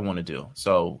 That's what I want to do.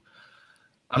 So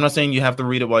I'm not saying you have to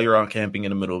read it while you're out camping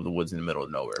in the middle of the woods in the middle of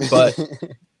nowhere. But,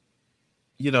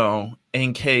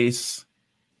 in case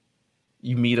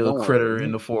you meet a critter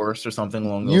in the forest or something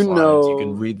along those lines, you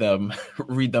can read them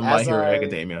My Hero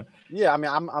Academia. Yeah, I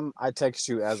mean, I text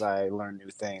you as I learn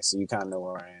new things, so you kind of know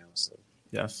where I am. So.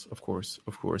 Yes, of course.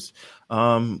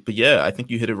 But yeah, I think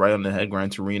you hit it right on the head. Gran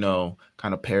Torino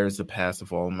kind of pairs the past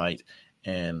of All Might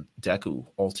and Deku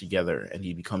all together, and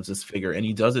he becomes this figure, and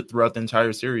he does it throughout the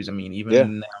entire series. I mean,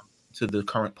 even now to the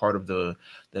current part of the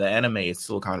anime, it's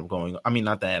still kind of going. I mean,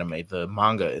 not the anime, the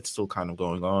manga, it's still kind of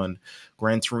going on.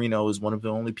 Gran Torino is one of the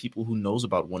only people who knows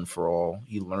about One for All.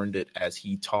 He learned it as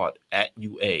he taught at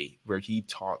UA, where he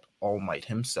taught All Might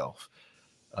himself.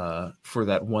 For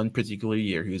that one particular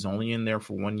year. He was only in there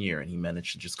for 1 year, and he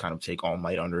managed to just kind of take All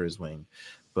Might under his wing.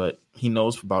 But he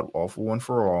knows about All for One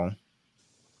for All.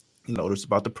 He knows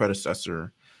about the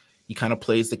predecessor. He kind of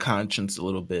plays the conscience a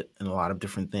little bit in a lot of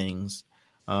different things.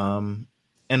 And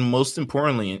most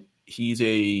importantly, he's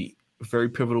a very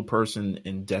pivotal person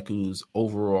in Deku's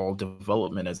overall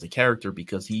development as a character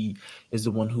because he is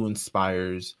the one who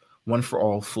inspires One for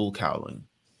All full cowling.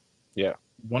 Yeah.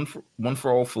 One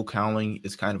for All full cowling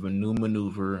is kind of a new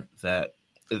maneuver that,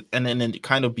 and then it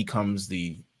kind of becomes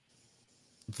the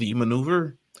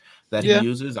maneuver that he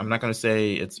uses. I'm not going to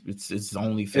say it's his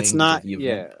only thing. It's not. He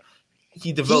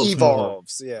develops. He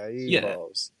evolves. More. He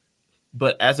evolves.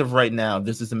 But as of right now,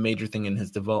 this is a major thing in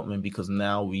his development because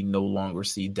now we no longer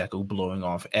see Deku blowing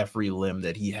off every limb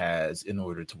that he has in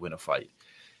order to win a fight.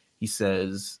 He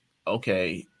says,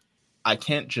 "Okay, I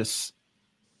can't just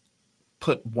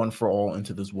put One for All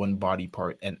into this one body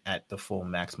part and at the full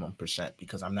maximum percent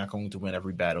because I'm not going to win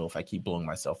every battle if I keep blowing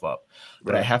myself up.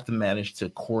 But I have to manage to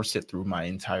course it through my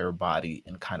entire body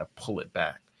and kind of pull it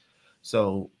back."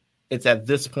 So it's at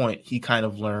this point he kind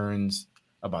of learns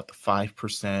about the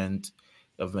 5%,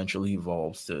 eventually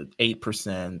evolves to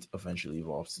 8%, eventually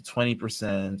evolves to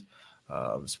 20%.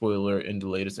 Spoiler, in the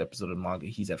latest episode of the manga,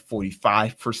 he's at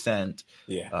 45%.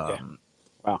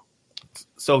 Wow.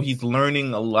 So he's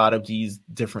learning a lot of these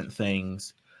different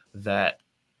things that,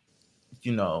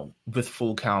 with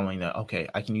full cowling that, okay,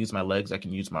 I can use my legs, I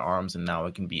can use my arms, and now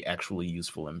I can be actually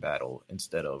useful in battle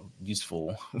instead of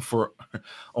useful for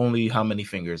only how many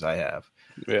fingers I have.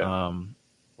 Yeah.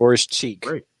 Or his cheek.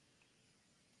 Great.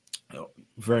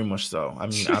 Very much so. I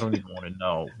mean, I don't even want to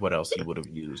know what else he would have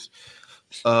used.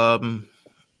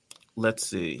 Let's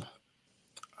see.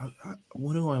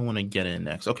 What do I want to get in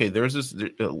next? Okay, there's this.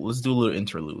 Let's do a little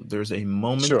interlude. There's a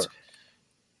moment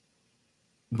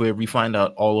where we find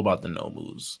out all about the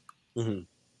Nomus. Mm-hmm.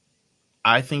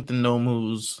 I think the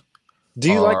Nomus.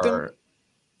 Do you like them?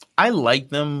 I like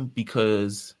them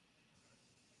because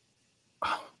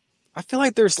I feel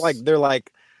like they're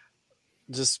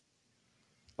just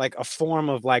like a form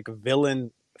of like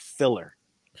villain filler.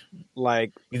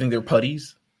 Like, you think they're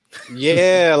putties?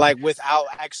 Yeah, like without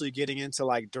actually getting into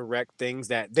like direct things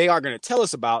that they are going to tell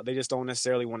us about. They just don't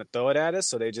necessarily want to throw it at us.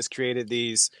 So they just created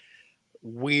these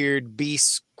weird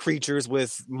beast creatures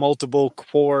with multiple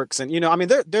quirks, and I mean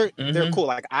they're cool.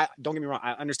 Like, I don't get me wrong,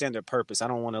 I understand their purpose. I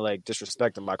don't want to like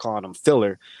disrespect them by calling them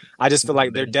filler. I just feel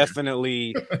like they're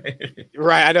definitely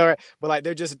right. I know, right? But like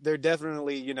they're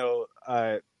definitely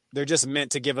they're just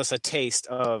meant to give us a taste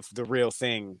of the real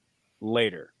thing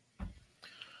later.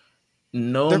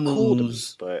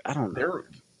 Nomus, cool, but I don't know.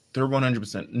 They're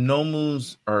 100%.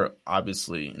 Nomus are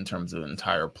obviously, in terms of the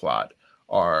entire plot,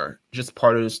 are just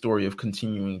part of the story of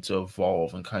continuing to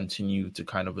evolve and continue to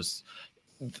kind of.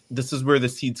 This is where the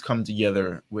seeds come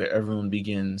together, where everyone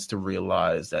begins to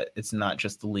realize that it's not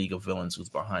just the League of Villains who's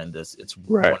behind this. It's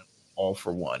right. All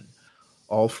for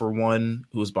One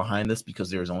who is behind this, because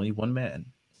there's only one man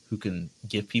who can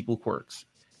give people quirks,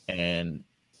 and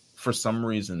for some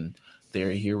reason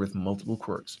they're here with multiple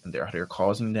quirks and they're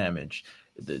causing damage.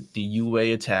 The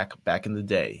UA attack back in the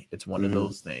day, it's one of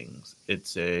those things.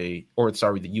 The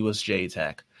USJ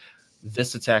attack.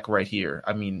 This attack right here,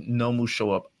 I mean, Nomu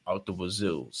show up out the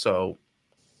wazoo. So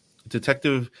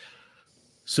Detective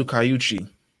Tsukayuchi,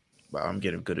 wow, I'm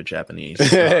getting good at Japanese.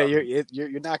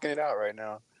 You're knocking it out right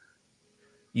now.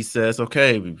 He says,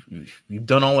 okay, we've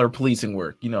done all our policing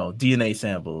work, DNA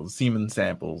samples, semen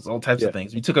samples, all types of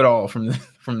things. We took it all from the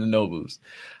Nobus.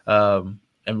 And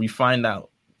we find out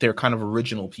they're kind of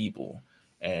original people.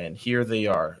 And here they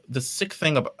are. The sick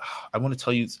thing I want to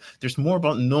tell you, there's more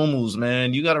about Nomus,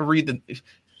 man. You got to read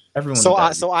everyone. So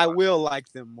I will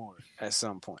like them more at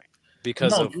some point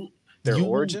because of their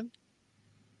origin.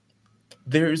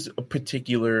 There's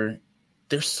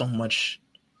so much.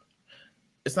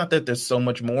 It's not that there's so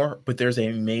much more, but there's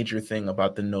a major thing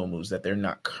about the Nomus that they're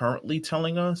not currently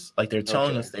telling us. Like, they're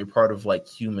telling us they're part of like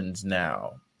humans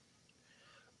now,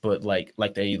 but like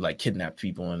they like kidnapped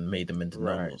people and made them into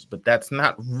Nomus. But that's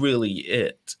not really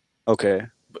it. Okay.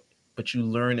 But you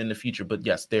learn in the future. But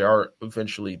yes, they are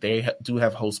eventually. They do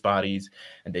have host bodies,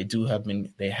 and they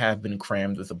have been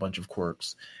crammed with a bunch of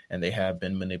quirks, and they have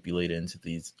been manipulated into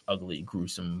these ugly,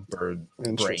 gruesome bird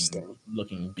brain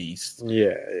looking beasts.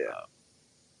 Yeah.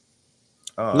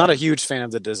 Not a huge fan of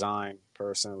the design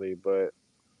personally, but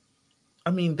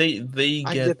I mean,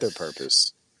 I get their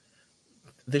purpose.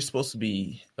 They're supposed to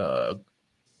be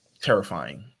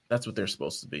terrifying. That's what they're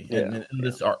supposed to be. Yeah.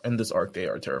 In this arc, they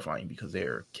are terrifying because they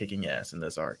are kicking ass in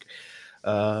this arc.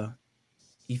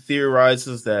 He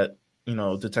theorizes that,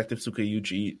 Detective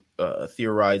Tsukayuchi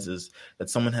theorizes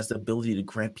that someone has the ability to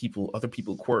grant other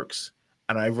people quirks.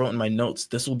 And I wrote in my notes,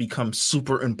 this will become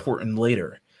super important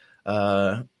later.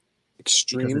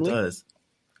 Extremely. Because it does.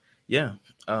 Yeah.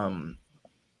 And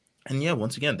yeah,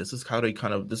 once again, this is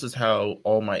how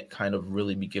All Might kind of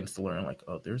really begins to learn, like,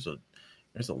 oh, there's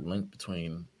a link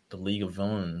between the League of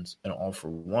Villains and All for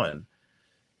One.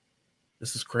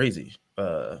 This is crazy.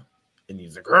 And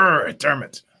he's like, damn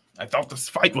it. I thought this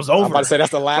fight was over. I'm about to say that's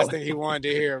the last thing he wanted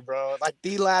to hear, bro. Like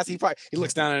he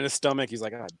looks down at his stomach. He's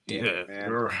like, oh, damn it,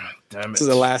 man. Damn it. This is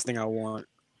the last thing I want.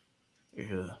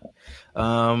 Yeah.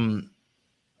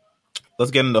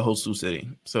 Let's get into Hosu City.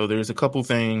 So there's a couple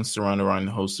things surrounding around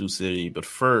Hosu City, but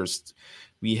first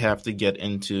we have to get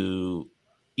into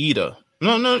Iida.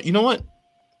 No, you know what?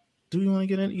 Do we want to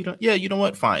get into Iida? Yeah, you know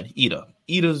what? Fine.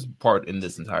 Iida's part in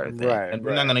this entire thing. And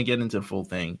we're not going to get into the full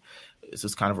thing. It's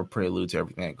just kind of a prelude to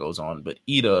everything that goes on. But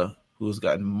Iida, who's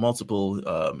gotten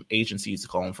multiple agencies to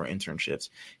call him for internships,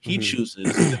 he chooses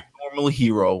the normal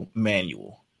hero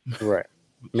Manuel. Right.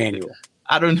 Manuel.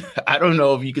 I don't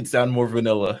know if you could sound more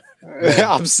vanilla.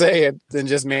 I'm saying than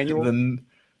just Manuel.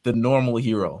 The normal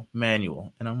hero,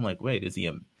 Manuel. And I'm like, wait,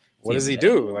 what does he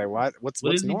do? Like, what's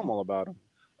normal about him?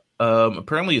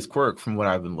 Apparently his quirk, from what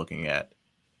I've been looking at,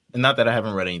 and not that I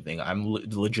haven't read anything, I'm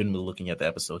legitimately looking at the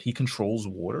episode. He controls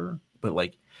water, but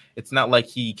like, it's not like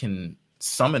he can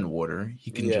summon water.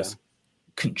 He can just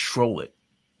control it.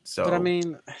 So, but I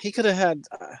mean, he could have had.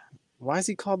 Why is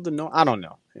he called the I don't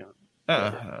know.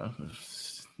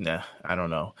 Nah, I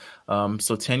don't know.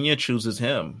 So Tenya chooses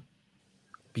him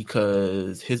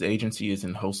because his agency is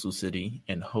in Hosu City,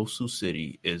 and Hosu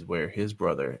City is where his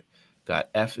brother got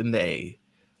F in the A,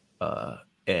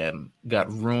 and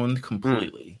got ruined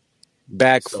completely.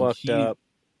 Fucked up.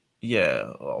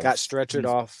 Yeah. Got stretchered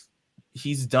off.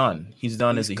 He's done. He's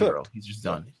done as a hero. He's just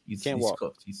done. He's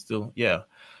cooked. He's still,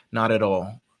 not at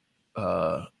all.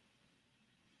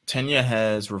 Tenya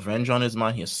has revenge on his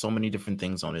mind. He has so many different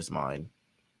things on his mind.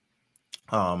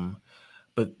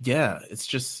 But yeah, it's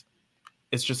just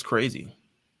crazy.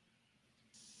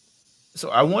 So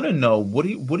I want to know, what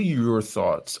are your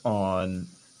thoughts on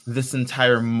this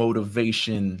entire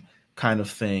motivation kind of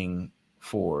thing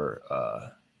for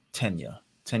Tenya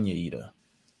Iida?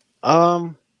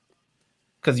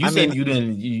 Because you said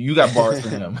you got bars for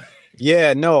him.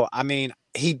 Yeah, no, I mean,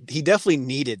 he definitely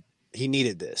needed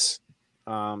this.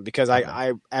 Because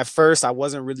I at first I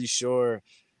wasn't really sure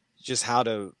just how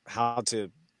to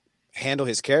handle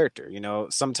his character.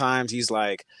 Sometimes he's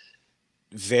like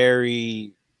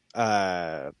very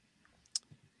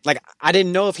like I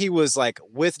didn't know if he was like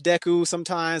with Deku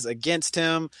sometimes, against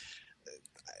him.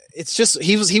 It's just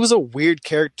he was a weird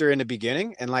character in the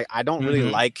beginning, and like I don't really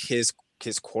like his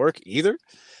quirk either.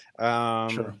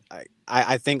 Sure.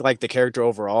 I think like the character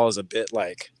overall is a bit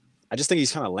like, I just think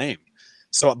he's kind of lame.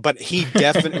 So, but he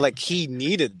definitely like he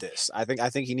needed this. I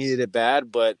think he needed it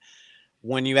bad. But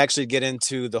when you actually get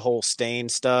into the whole Stain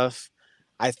stuff,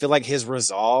 I feel like his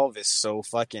resolve is so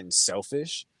fucking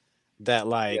selfish that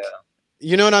like,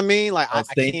 you know what I mean? Like I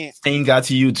can't. Stain got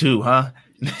to you too, huh?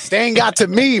 Stain got to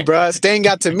me, bro. Stain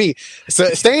got to me. So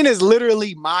Stain is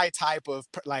literally my type of,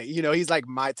 like, you know, he's like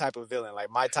my type of villain, like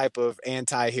my type of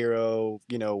anti-hero,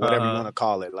 you know, whatever you want to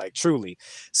call it, like truly.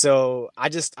 So I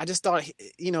just thought,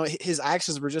 you know, his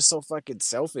actions were just so fucking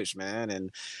selfish, man.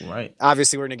 And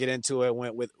obviously we're gonna get into it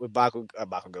with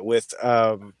Bakugo, with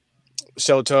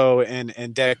Shoto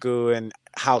and Deku, and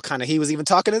how kind of he was even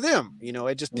talking to them. You know,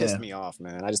 it just pissed me off,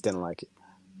 man. I just didn't like it.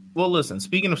 Well, listen,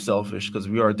 speaking of selfish, because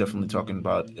we are definitely talking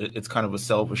about it's kind of a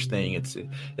selfish thing. It's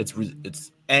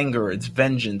anger, it's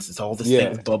vengeance, it's all this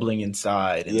things bubbling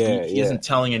inside. And he isn't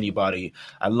telling anybody.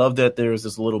 I love that there's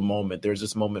this little moment. There's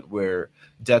this moment where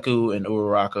Deku and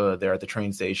Uraraka, they're at the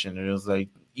train station, and it was like,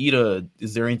 Iida,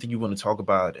 is there anything you want to talk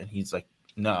about? And he's like,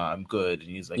 nah, I'm good. And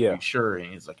he's like, are you sure?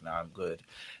 And he's like, nah, I'm good.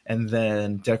 And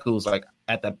then Deku was like,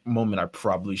 at that moment, I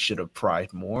probably should have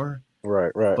pried more.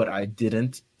 Right. But I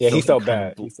didn't. Yeah, so he felt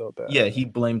bad. Yeah, he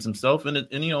blames himself, and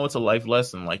you know, it's a life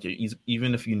lesson. Like,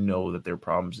 even if you know that their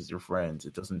problems is your friends,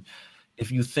 it doesn't.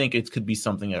 If you think it could be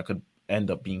something that could end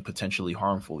up being potentially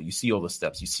harmful, you see all the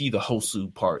steps. You see the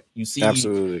Hosu part. You see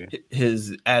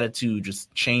his attitude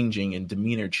just changing and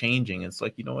demeanor changing. It's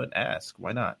like, you know what? Ask.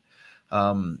 Why not?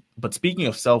 But speaking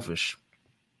of selfish,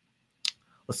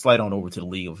 let's slide on over to the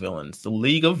League of Villains. The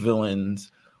League of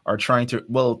Villains are trying to,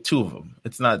 well, two of them.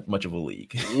 It's not much of a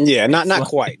league. Yeah, not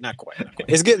quite.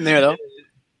 It's getting there though.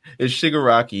 It's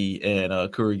Shigaraki and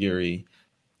Kurogiri.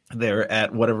 They're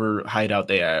at whatever hideout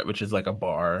they are at, which is like a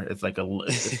bar. It's like an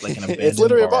abandoned it's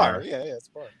literally bar. a bar. Yeah, it's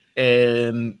a bar.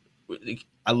 And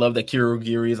I love that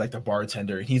Kurogiri is like the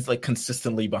bartender. And he's like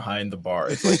consistently behind the bar.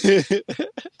 It's like,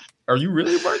 are you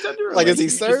really a bartender? Like is he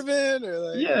serving? Or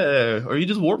like... Yeah, or you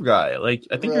just warp guy? Like,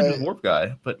 I think you're just warp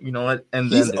guy. But you know what?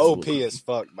 And he's OP as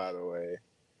fuck, by the way.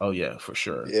 Oh yeah, for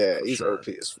sure. Yeah, he's OP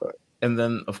as fuck. And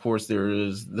then, of course, there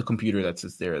is the computer that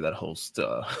sits there that hosts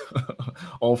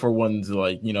All for One's,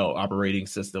 like, you know, operating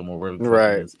system or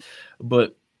whatever it is.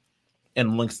 But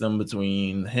and links them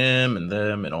between him and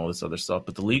them and all this other stuff.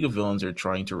 But the League of Villains are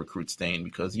trying to recruit Stain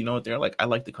because, you know what, they're like, I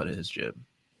like the cut of his jib.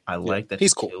 I like that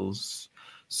he's kills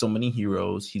so many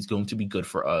heroes. He's going to be good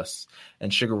for us.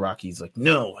 And Shigaraki's like,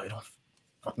 no, I don't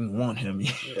fucking want him.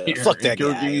 Fuck that guy.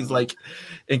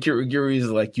 Kurogiri's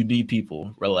like, you need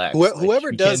people. Relax.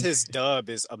 Whoever does his dub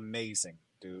is amazing,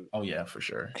 dude. Oh yeah, for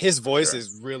sure. His voice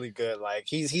is really good. Like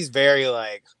he's very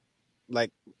like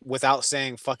without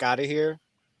saying "fuck out of here,"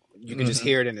 you can just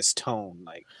hear it in his tone.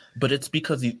 Like, but it's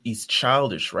because he's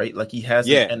childish, right? Like he has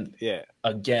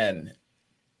again,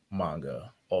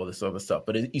 manga, all this other stuff.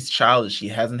 But he's childish. He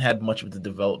hasn't had much of the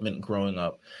development growing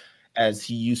up as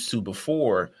he used to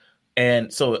before.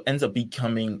 And so it ends up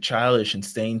becoming childish, and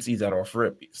Stain sees that off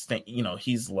rip. Stain, you know,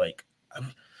 he's like,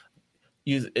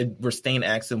 where Stain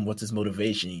asks him what's his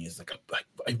motivation. He's like,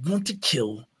 I want to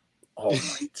kill All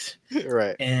Might.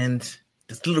 Right. And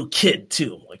this little kid,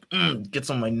 too, like, gets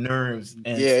on my nerves.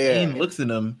 And Stain looks at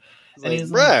him, and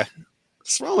he's like,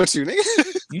 what's wrong with you,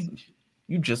 nigga?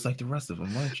 You just like the rest of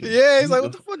them, aren't you? Yeah, he's like,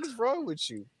 what the fuck is wrong with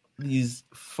you? These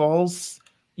false,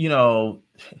 you know...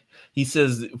 He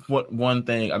says one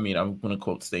thing, I mean, I'm going to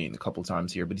quote Stain a couple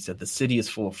times here, but he said, the city is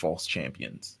full of false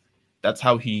champions. That's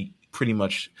how he pretty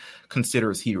much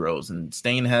considers heroes. And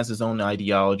Stain has his own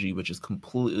ideology, which is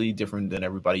completely different than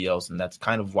everybody else. And that's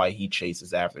kind of why he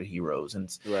chases after heroes. And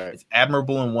it's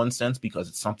admirable in one sense because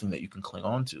it's something that you can cling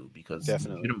on to. Because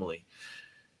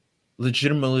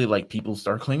legitimately, like, people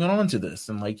start clinging on to this,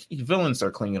 and like villains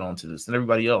start clinging on to this, and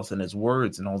everybody else, and his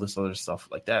words and all this other stuff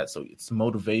like that. So it's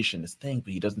motivation, this thing,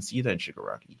 but he doesn't see that in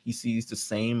Shigaraki. He sees the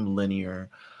same linear,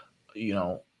 you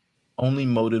know, only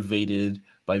motivated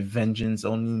by vengeance,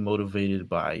 only motivated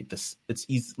by this.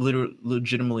 He's literally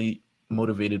legitimately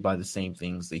motivated by the same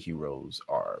things the heroes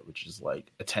are, which is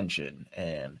like attention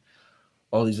and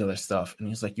all these other stuff. And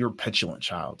he's like, you're a petulant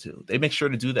child too. They make sure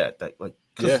to do that. That like,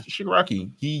 because Shigaraki,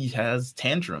 he has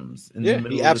tantrums.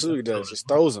 He absolutely does. Just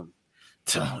throws them.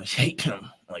 I hate him.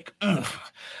 Like,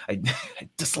 I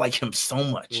dislike him so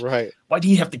much. Right. Why do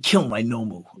you have to kill my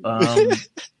Nomu?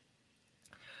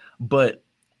 But,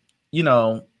 you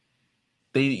know,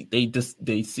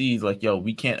 they see like, yo,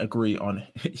 we can't agree on,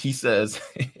 he says,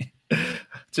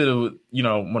 to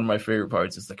one of my favorite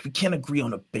parts is like, we can't agree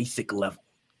on a basic level,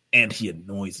 and he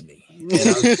annoys me.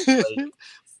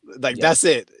 Like that's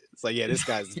it. It's like, yeah, this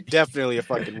guy's definitely a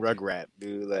fucking rugrat,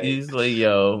 dude. Like, he's like,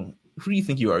 yo, who do you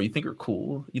think you are? You think you're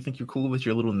cool? You think you're cool with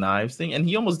your little knives thing? And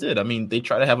he almost did. I mean, they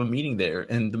try to have a meeting there,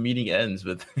 and the meeting ends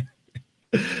with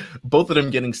both of them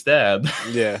getting stabbed.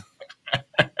 Yeah.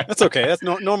 That's okay. That's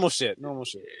normal shit. Normal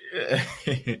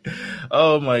shit.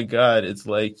 Oh my god! It's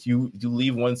like you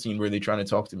leave one scene where they're trying to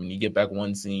talk to him, and you get back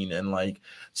one scene, and like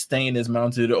Stain is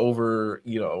mounted over,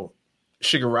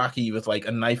 Shigaraki with like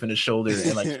a knife in his shoulder,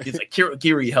 and like it's like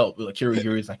Kiri help. Like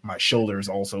Kiri's like, my shoulder's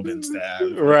also been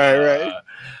stabbed. Right.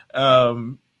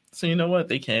 So you know what?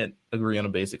 They can't agree on a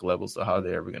basic level. So how are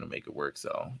they ever gonna make it work?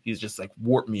 So he's just like,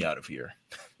 warp me out of here,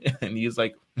 and he's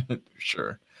like,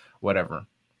 sure, whatever.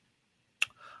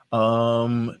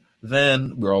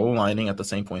 Then we're all aligning at the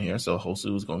same point here. So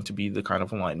Hosu is going to be the kind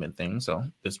of alignment thing. So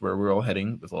this is where we're all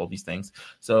heading with all these things.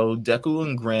 So Deku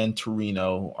and Gran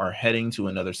Torino are heading to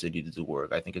another city to do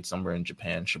work. I think it's somewhere in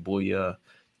Japan, Shibuya.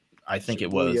 I think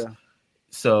it was.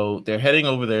 So they're heading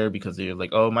over there because they're like,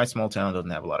 oh, my small town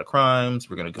doesn't have a lot of crimes.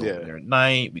 We're going to go over there at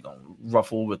night. We're going to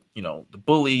ruffle with, the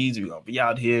bullies. We're going to be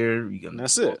out here.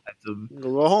 That's it.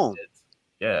 Go home.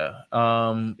 Yeah.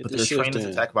 But their train is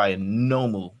attacked by a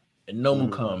Nomu. And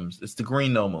Nomu comes. It's the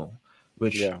green Nomu,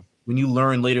 which when you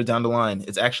learn later down the line,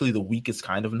 it's actually the weakest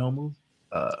kind of Nomu.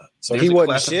 So he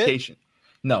wasn't shit?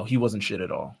 No, he wasn't shit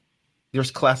at all.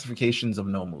 There's classifications of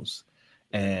Nomus.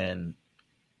 And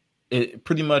it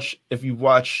pretty much, if you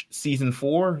watch season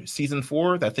 4,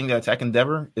 that thing that Attack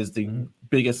Endeavor is the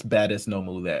biggest, baddest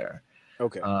Nomu there.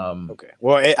 Okay. Okay.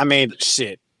 Well, I mean,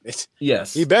 shit.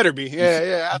 Yes. He better be.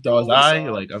 Yeah.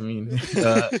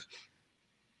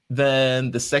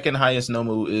 Then the second highest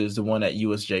Nomu is the one at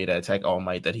USJ that attacked All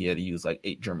Might that he had to use like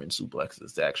 8 German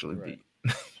suplexes to actually beat.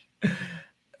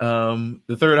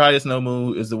 The third highest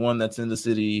Nomu is the one that's in the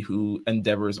city who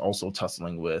Endeavor is also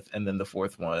tussling with. And then the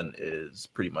fourth one is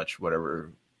pretty much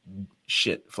whatever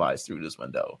shit flies through this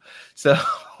window. So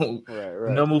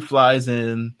Nomu flies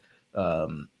in.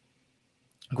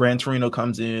 Gran Torino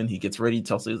comes in. He gets ready.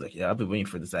 Tulsa is like, yeah, I've been waiting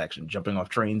for this action, jumping off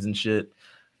trains and shit.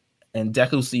 And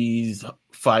Deku sees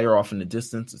fire off in the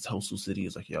distance. It's Hosu City.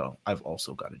 He's like, yo, I've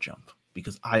also got to jump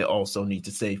because I also need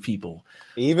to save people.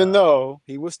 Even though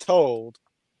he was told,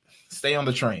 stay on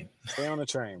the train. Stay on the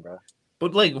train, bro.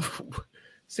 But like,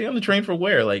 stay on the train for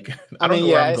where? Like, I don't know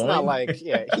where I'm it's going. Not like,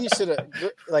 he should have,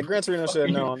 like, Gran Torino should have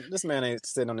known this man ain't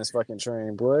sitting on this fucking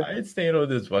train, boy. I ain't staying on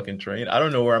this fucking train. I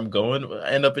don't know where I'm going.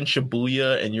 I end up in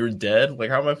Shibuya and you're dead.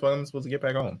 Like, how am I fucking supposed to get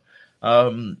back home?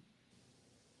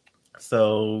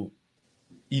 So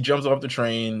he jumps off the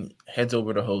train, heads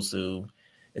over to Hosu.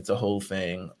 It's a whole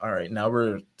thing. All right, now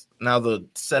the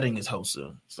setting is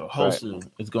Hosu. So Hosu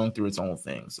is going through its own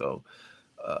thing. So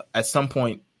at some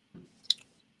point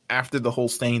after the whole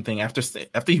Stain thing, after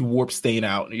he warped Stain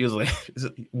out, he was like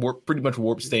pretty much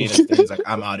warped Stain, and Stain's like,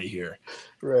 I'm out of here.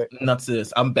 Right. Nuts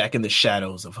this. I'm back in the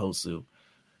shadows of Hosu.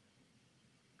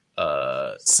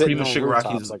 Pretty much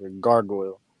Shigaraki's like a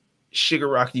gargoyle.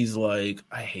 Shigaraki's like,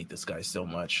 I hate this guy so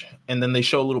much. And then they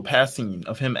show a little passing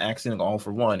of him acting all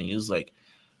for one. He was like,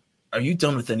 are you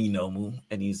done with any Nomu?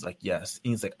 And he's like, yes.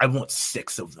 And he's like, I want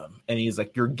 6 of them. And he's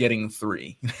like, you're getting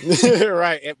 3.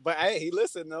 Right. But he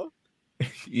listened, though.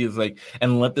 He's like,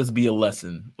 and let this be a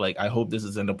lesson. Like, I hope this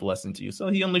is end up a lesson to you. So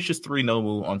he unleashes 3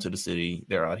 Nomu onto the city.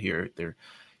 They're out here. They're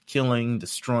killing,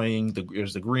 destroying.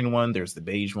 There's the green one. There's the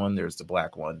beige one. There's the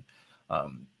black one.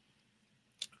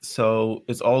 So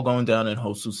it's all going down in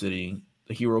Hosu City.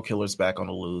 The hero killer's back on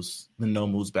the loose. The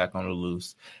Nomu's back on the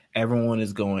loose. Everyone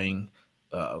is going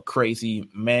crazy.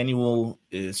 Manuel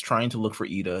is trying to look for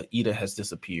Iida. Iida has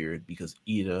disappeared because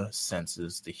Iida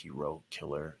senses the hero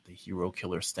killer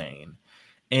Stain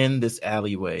in this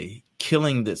alleyway,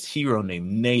 killing this hero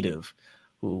named Native,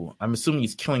 who I'm assuming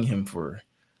he's killing him for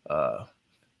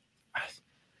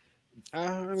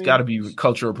it's got to be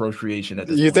cultural appropriation at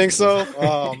this point. You think so?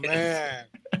 Oh man.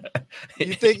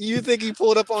 You think he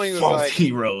pulled up on you? False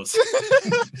heroes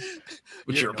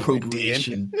with your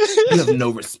appropriation. You have no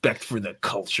respect for the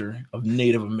culture of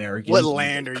Native Americans. What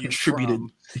land are you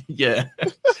from? Yeah,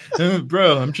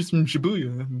 bro, I'm just from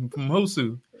Shibuya. I'm from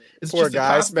Hosu. It's poor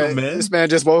guy, man. This man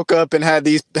just woke up and had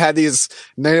these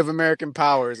Native American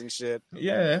powers and shit.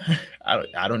 Yeah,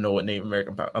 I don't know what Native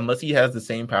American power, unless he has the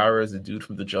same power as the dude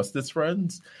from the Justice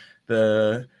Friends,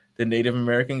 the Native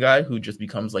American guy who just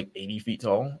becomes like 80 feet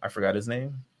tall. I forgot his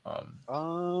name.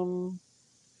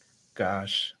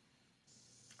 Gosh,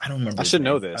 I don't remember. I should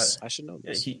know this. I should know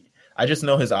this. I just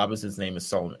know his opposite's name is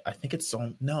Solomon. I think it's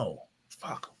Solomon. No,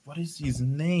 fuck. what is his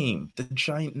name? The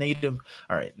giant native.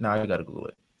 All right, now I gotta Google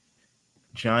it.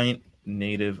 Giant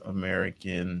Native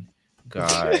American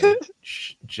guy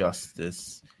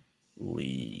Justice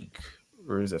League.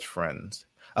 Or is it Friends?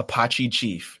 Apache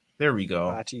Chief. There we go.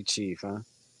 Apache Chief, huh?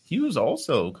 He was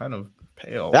also kind of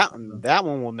pale. That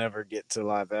one will never get to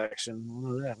live action.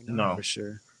 No, for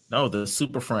sure. No, the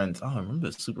Super Friends. Oh, I remember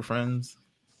the Super Friends.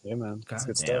 Yeah, man. That's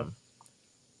good stuff.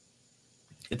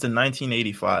 It's in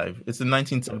 1985. It's a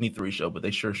 1973 show, but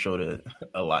they sure showed it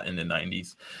a lot in the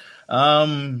 90s.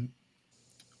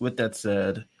 With that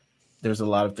said, there's a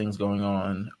lot of things going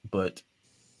on, but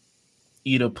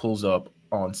Iida pulls up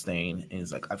on Stain and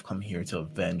he's like, I've come here to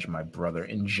avenge my brother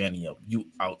Ingenio. You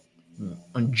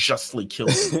unjustly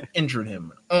killed him, injured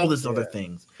him, all these other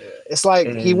things. Yeah. It's like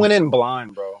he went in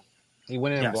blind, bro. He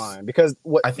went in blind because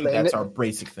I think that's our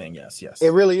basic thing. Yes. It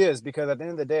really is, because at the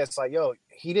end of the day, it's like, yo,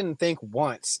 he didn't think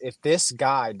once, if this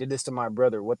guy did this to my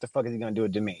brother, what the fuck is he gonna do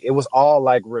it to me? It was all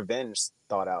like revenge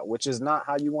thought out, which is not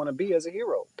how you want to be as a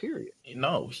hero. Period.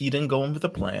 No, he didn't go in with a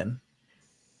plan.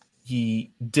 He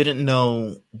didn't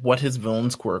know what his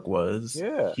villain's quirk was.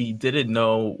 Yeah. He didn't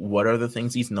know what are the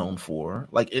things he's known for.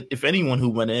 Like, if anyone who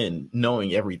went in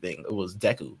knowing everything, it was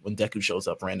Deku. When Deku shows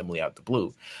up randomly out the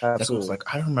blue, Deku was like,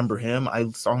 I remember him. I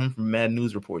saw him from Mad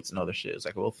News Reports and other shit. It's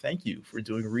like, well, thank you for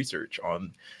doing research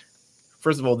on,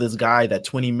 first of all, this guy that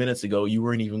 20 minutes ago you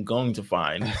weren't even going to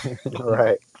find.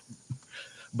 Right.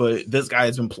 But this guy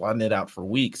has been plotting it out for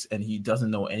weeks, and he doesn't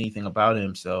know anything about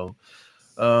him. So,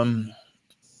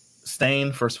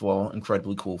 Stain, first of all,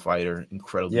 incredibly cool fighter,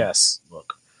 incredibly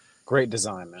look. Great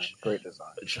design, man. Great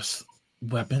design. Just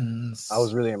weapons. I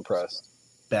was really impressed.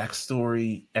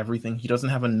 Backstory, everything. He doesn't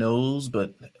have a nose,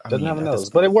 but doesn't have a nose,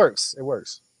 but it works. It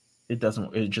works. It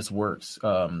doesn't. It just works.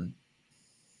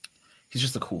 He's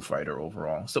just a cool fighter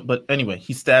overall. So, but anyway,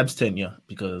 he stabs Tenya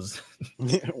because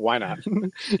why not?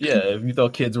 Yeah, if you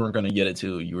thought kids weren't going to get it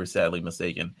too, you were sadly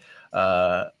mistaken.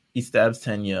 He stabs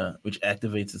Tenya, which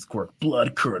activates his quirk,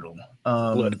 Blood Curdle.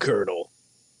 Blood Curdle.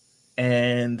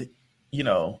 And, you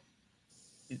know,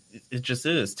 it just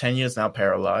is. Tenya is now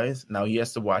paralyzed. Now he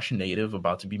has to watch Native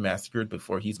about to be massacred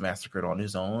before he's massacred on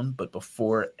his own. But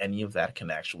before any of that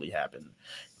can actually happen,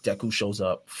 Deku shows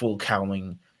up, full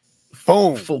cowling.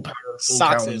 Boom. Full power.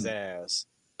 Socks his ass.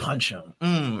 Punch him.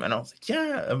 And I was like,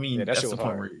 yeah, I mean, that's the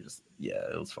point where you're just,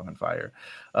 it was fucking fire.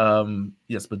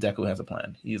 Yes, but Deku has a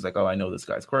plan. He's like, oh, I know this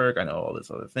guy's quirk. I know all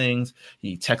this other things.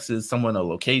 He texts someone a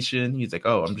location. He's like,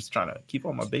 oh, I'm just trying to keep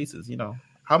all my bases. You know,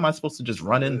 how am I supposed to just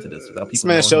run into this without people? This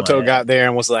man Shoto got there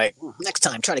and was like, next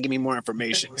time, try to give me more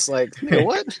information. It's like,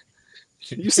 what?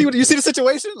 You see the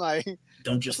situation? Like,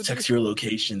 don't just text your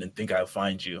location and think I'll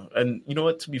find you. And you know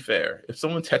what? To be fair, if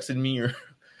someone texted me or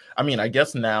I mean, I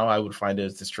guess now I would find it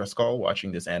as a distress call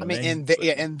watching this anime. I mean,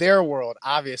 in their world,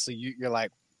 obviously, you're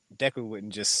like, Deku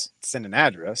wouldn't just send an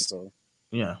address. So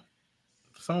yeah,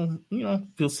 so you know,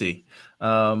 we'll see.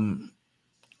 But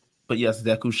yes,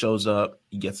 Deku shows up.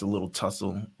 He gets a little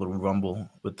tussle, a little rumble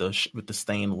with the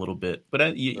Stain a little bit.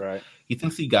 But he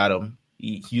thinks he got him.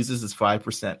 He uses his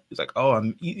 5%. He's like, oh,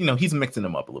 he's mixing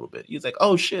him up a little bit. He's like,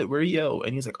 oh shit, where are you?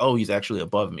 And he's like, oh, he's actually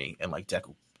above me. And like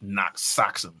Deku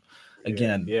socks him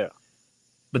again. Yeah.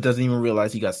 But doesn't even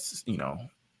realize he got swiped.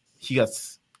 He got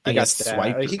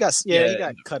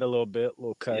cut a little bit,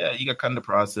 cut. Yeah, he got cut in the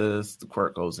process. The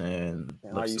quirk goes in.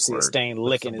 Now you see Stain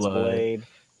licking his blade.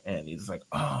 And he's like,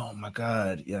 oh my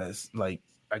God, yes. Like,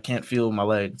 I can't feel my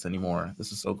legs anymore.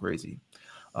 This is so crazy.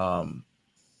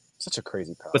 Such a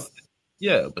crazy power.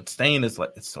 But Stain is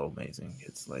like, it's so amazing.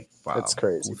 It's like, wow. It's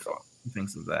crazy. Who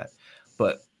thinks of that?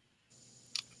 But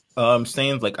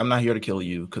Stain's like, I'm not here to kill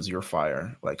you because you're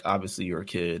fire. Like, obviously you're a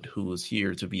kid who was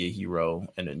here to be a hero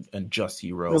and just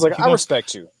hero. He was like, I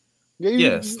respect you.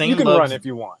 Stain you can run if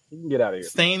you want. You can get out of here.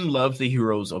 Stain loves the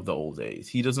heroes of the old days.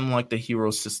 He doesn't like the hero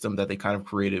system that they kind of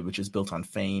created, which is built on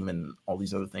fame and all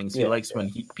these other things. He likes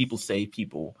when people save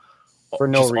people for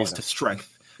no reason. Off the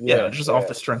strength. Off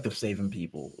the strength of saving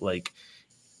people. Like,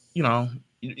 you know,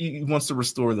 he wants to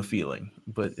restore the feeling,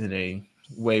 but in a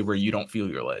way where you don't feel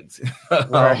your legs.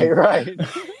 Right.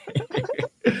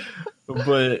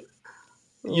 But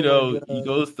he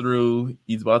goes through,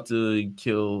 he's about to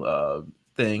kill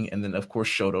thing, and then of course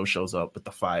Shoto shows up with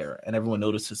the fire, and everyone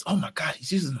notices, oh my God,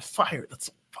 he's using the fire. That's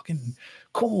fucking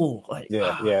cool. Like,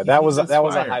 that was a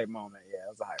hype moment. Yeah, it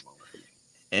was a hype moment for me.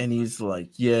 And he's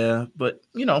like, yeah, but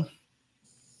you know,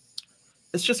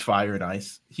 it's just fire and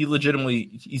ice.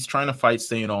 He's trying to fight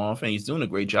Stain off, and he's doing a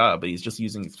great job, but he's just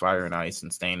using his fire and ice,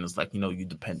 and Stain is like, you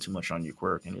depend too much on your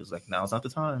quirk. And he's like, now's not the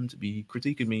time to be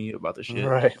critiquing me about this shit.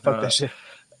 Right, fuck that shit.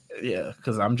 Yeah,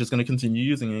 because I'm just going to continue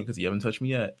using it because you haven't touched me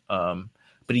yet.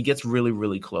 But but he gets really,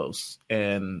 really close.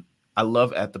 And I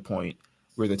love at the point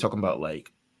where they're talking about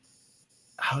like,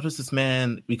 how does this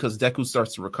man, because Deku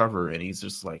starts to recover and he's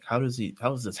just like, how does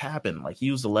this happen? Like,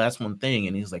 he was the last one thing.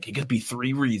 And he's like, it could be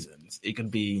 3 reasons. It could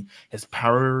be his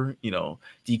power,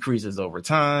 decreases over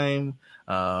time,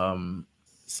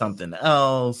 something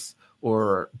else,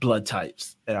 or blood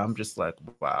types. And I'm just like,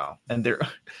 wow. And they're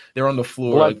on the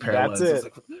floor, like paralyzed. That's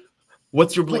it.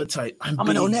 What's your blood type? I'm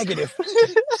an O negative.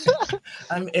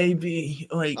 I'm AB.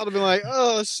 Like, I'd have been like,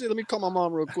 oh shit, let me call my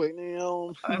mom real quick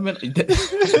now. I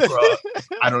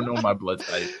don't know my blood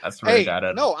type. I swear to God.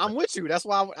 No, I'm with you. That's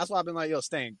why I've been like, yo,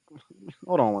 Stain.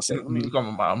 Hold on one second. Let me call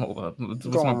my mom. Hold up.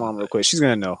 Call my mom real quick. She's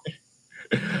gonna know.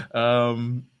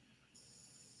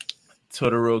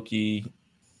 Todoroki,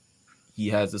 he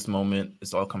has this moment.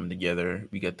 It's all coming together.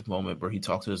 We get the moment where he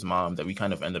talks to his mom that we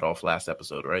kind of ended off last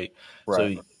episode, right?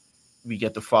 Right. So we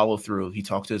get the follow through. He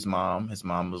talked to his mom. His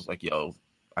mom was like, yo,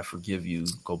 I forgive you.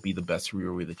 Go be the best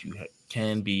hero that you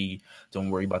can be. Don't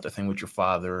worry about the thing with your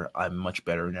father. I'm much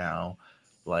better now.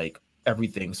 Like,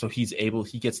 everything. So he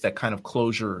gets that kind of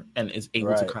closure and is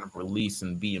able to kind of release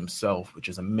and be himself, which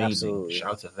is amazing. Absolutely.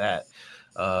 Shout out to that.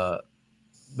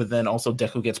 But then also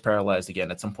Deku gets paralyzed again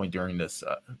at some point during this.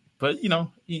 But,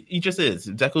 he just is.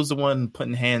 Deku's the one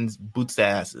putting boots to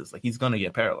asses. Like, he's going to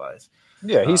get paralyzed.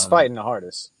 Yeah, he's fighting the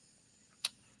hardest.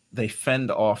 They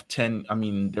fend off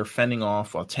they're fending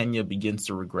off while Tenya begins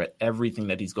to regret everything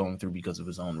that he's going through because of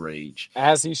his own rage.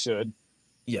 As he should.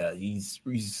 Yeah, he's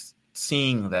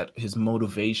seeing that his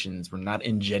motivations were not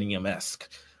Ingenium-esque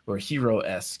or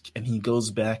hero-esque, and he goes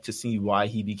back to see why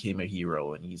he became a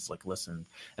hero, and he's like, listen,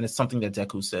 and it's something that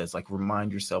Deku says, like,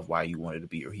 remind yourself why you wanted to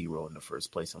be your hero in the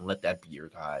first place, and let that be your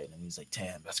guide. And he's like,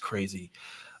 damn, that's crazy.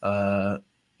 That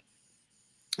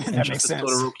makes sense.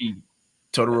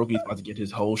 Todoroki's about to get his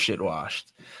whole shit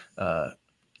washed.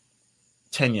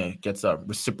 Tenya gets up,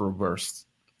 reciprocal bursts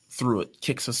through it,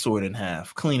 kicks a sword in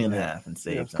half, clean in half, and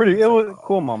saves him. It was a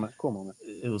cool moment.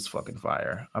 It was fucking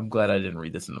fire. I'm glad I didn't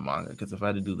read this in the manga, because if I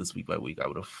had to do this week by week, I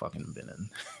would have fucking been in.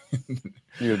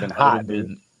 You would have been hot,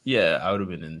 dude. I would have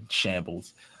been in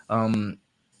shambles.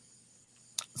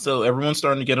 So everyone's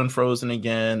starting to get unfrozen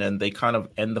again, and they kind of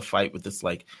end the fight with this,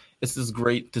 like, it's this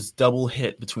double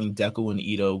hit between Deku and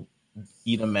Iida.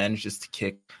 Iida manages to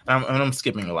kick. I'm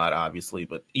skipping a lot, obviously,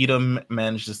 but Iida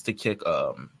manages to kick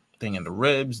thing in the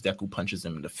ribs. Deku punches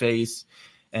him in the face,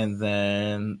 and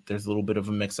then there's a little bit of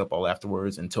a mix-up all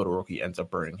afterwards, and Todoroki ends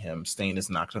up burning him. Stain is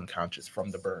knocked unconscious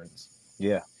from the burns.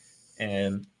 Yeah.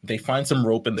 And they find some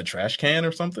rope in the trash can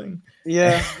or something.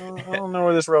 Yeah, I don't know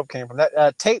where this rope came from.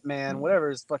 That tape man, whatever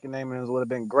his fucking name is, would have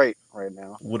been great right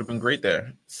now. Would have been great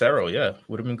there. Sero, yeah,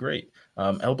 would have been great.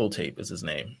 Elbow tape is his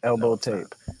name. Elbow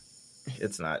tape.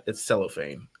 It's not. It's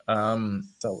cellophane.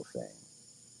 Cellophane.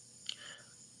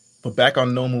 But back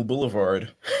on Nomu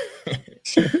Boulevard,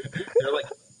 there are like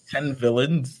 10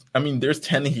 villains. I mean, there's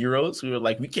 10 heroes who are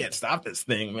like, we can't stop this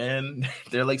thing, man.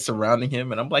 They're like surrounding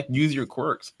him, and I'm like, use your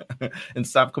quirks and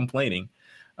stop complaining.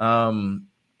 Nomu's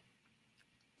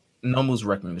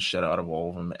wrecking the shit out of all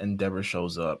of them. Endeavor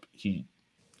shows up.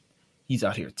 He's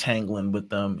out here tangling with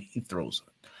them. He throws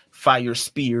fire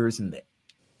spears in the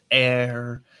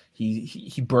air.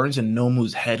 He burns in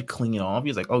Nomu's head clean off.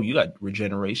 He's like, oh, you got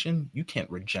regeneration? You can't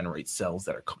regenerate cells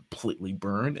that are completely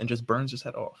burned, and just burns his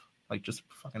head off. Like, just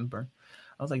fucking burn.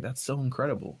 I was like, that's so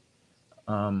incredible.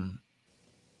 But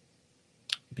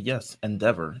yes,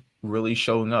 Endeavor really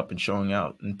showing up and showing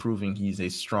out and proving he's a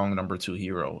strong number 2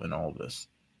 hero in all of this.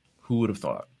 Who would have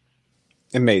thought?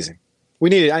 Amazing.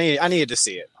 I needed to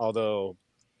see it. Although,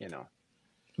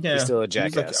 he's still a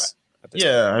jackass.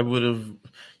 I would have.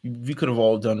 We could have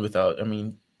all done without. I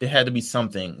mean, there had to be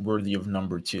something worthy of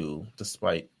number 2,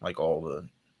 despite like all the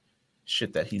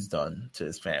shit that he's done to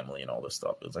his family and all this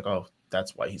stuff. It was like, oh,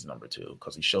 that's why he's number 2,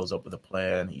 because he shows up with a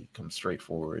plan. He comes straight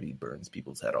forward. He burns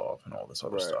people's head off and all this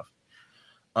other stuff.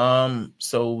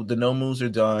 So the Nomus are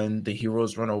done. The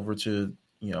heroes run over to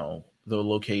the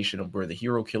location of where the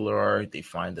hero killer are. They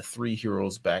find the 3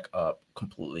 heroes back up,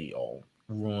 completely all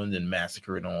ruined and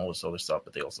massacred and all this other stuff,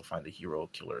 but they also find the hero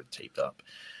killer taped up,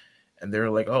 and they're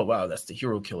like, oh wow, that's the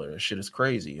hero killer. This shit is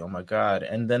crazy. Oh my god.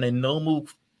 And then a Nomu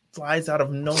flies out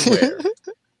of nowhere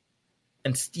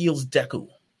and steals Deku,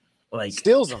 like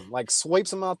steals him, like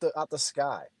swipes him out the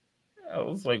sky. I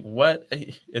was like, what?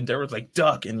 And there was like,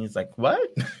 duck, and he's like, what?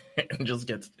 And just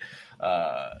gets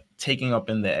taken up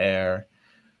in the air.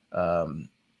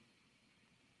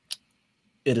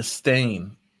 It is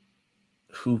Stain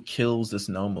who kills this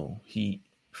Nomu.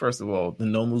 First of all, the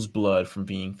Nomu's blood from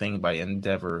being thinged by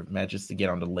Endeavor manages to get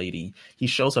on the lady. He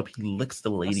shows up, he licks the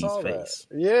lady's face.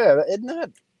 Yeah, isn't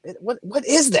that What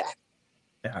is that?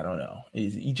 I don't know.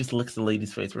 He just licks the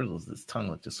lady's face. His tongue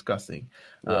looked disgusting.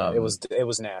 Yeah, it was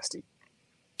nasty.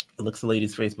 It licks the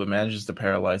lady's face, but manages to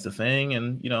paralyze the thing,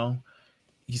 and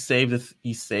he saves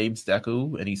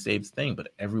Deku and he saves Thing, but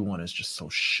everyone is just so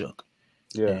shook.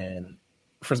 Yeah. And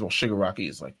first of all, Shigaraki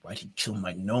is like, "Why'd he kill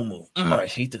my Nomu? I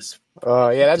hate this."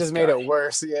 Yeah, that just made it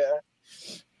worse. Yeah.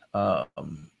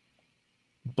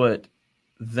 But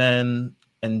then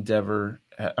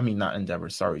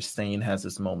Stain has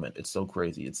this moment. It's so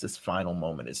crazy. It's this final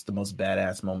moment. It's the most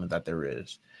badass moment that there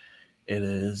is. It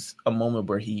is a moment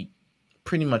where he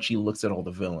looks at all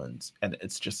the villains, and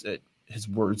it's just his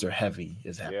words are heavy.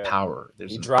 His power.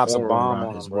 He drops a bomb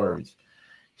on his him, words.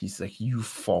 He's like, "You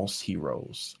false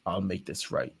heroes, I'll make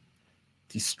this right.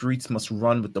 These streets must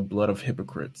run with the blood of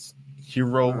hypocrites.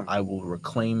 Hero, I will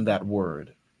reclaim that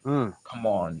word. Come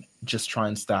on, just try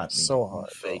and stop me. So hard,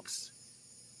 fakes.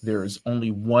 There is only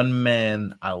one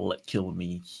man I'll let kill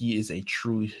me. He is a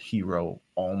true hero.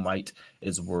 All Might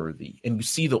is worthy." And you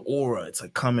see the aura. It's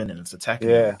like coming and it's attacking.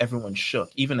 Yeah. Everyone's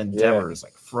shook. Even Endeavor is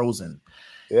like frozen.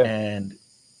 Yeah. And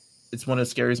it's one of the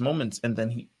scariest moments. And then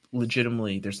he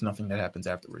legitimately, there's nothing that happens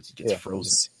afterwards. He gets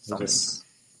frozen.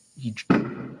 He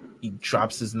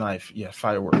drops his knife. Yeah,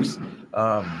 fireworks.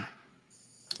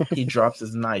 He drops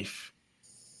his knife,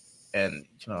 and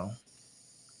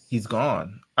he's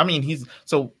gone. I mean,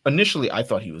 so initially I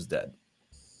thought he was dead.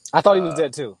 I thought he was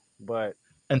dead too, but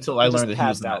until I learned that he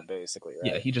was out, basically.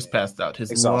 Right? Yeah, he just passed out.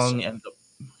 His lung ended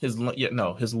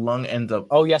up.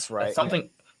 Oh yes, right. Something.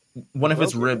 One of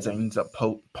his ribs ends up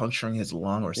puncturing his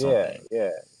lung or something. Yeah.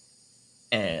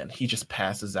 And he just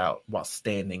passes out while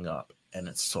standing up, and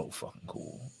it's so fucking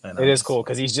cool. And it is cool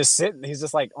because he's just sitting. He's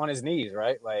just like on his knees,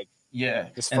 right? Like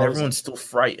and everyone's still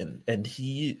frightened, and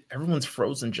everyone's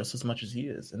frozen just as much as he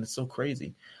is, and it's so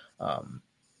crazy. And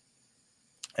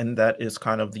that is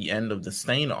kind of the end of the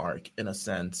Stain arc in a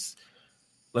sense.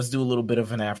 Let's do a little bit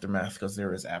of an aftermath because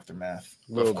there is aftermath,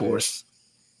 of course.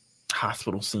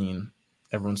 Hospital scene.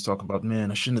 Everyone's talking about,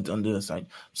 man, I shouldn't have done this. I'm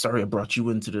sorry I brought you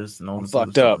into this, and all this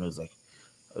fucked up. And it's like,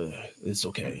 it's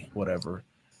okay, whatever.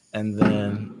 And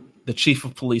then the chief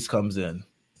of police comes in,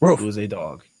 who is a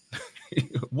dog.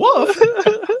 Woof!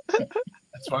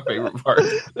 That's my favorite part.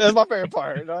 That's my favorite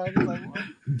part. Like,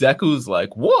 Deku's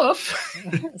like, woof!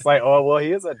 It's like, oh, well,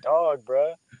 he is a dog,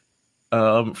 bro.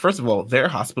 First of all, their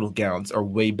hospital gowns are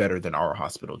way better than our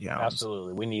hospital gowns.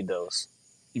 Absolutely. We need those.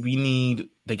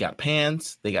 They got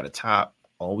pants, they got a top.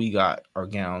 All we got are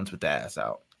gowns with the ass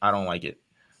out. I don't like it.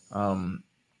 I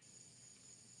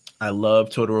love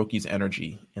Todoroki's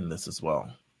energy in this as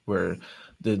well, where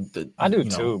I do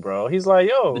too, bro. He's like,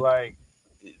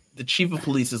 the chief of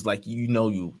police is like,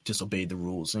 you disobeyed the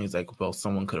rules, and he's like, well,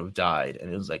 someone could have died,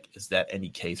 and it was like, is that any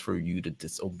case for you to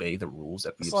disobey the rules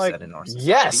that we've set in our society?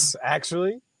 Yes,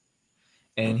 actually.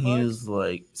 And he is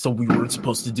like, so we weren't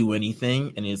supposed to do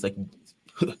anything, and he's like,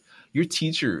 your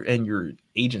teacher and your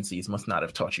agencies must not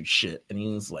have taught you shit. And he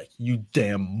was like, you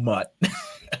damn mutt.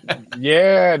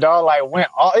 Yeah, dog. Like,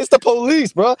 it's the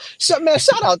police, bro. Shout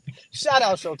out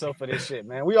Shoto for this shit,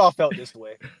 man. We all felt this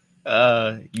way.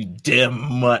 You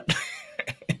damn mutt.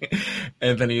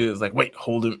 And then he was like, wait,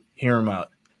 hold him, hear him out.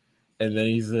 And then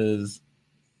he says,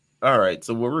 all right,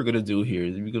 so what we're gonna do here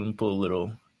is we're gonna pull a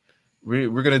little.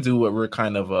 We're gonna do what we're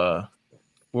kind of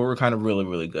really,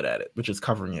 really good at it, which is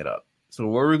covering it up. So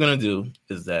what we're going to do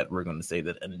is that we're going to say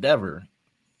that Endeavor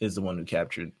is the one who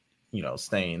captured,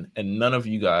 Stain, and none of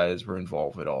you guys were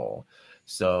involved at all.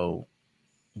 So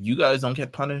you guys don't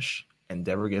get punished.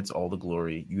 Endeavor gets all the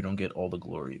glory. You don't get all the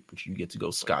glory, but you get to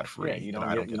go scot-free. I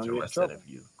don't get to arrest any of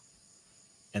you.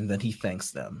 And then he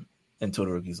thanks them. And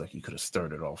Todoroki's like, you could have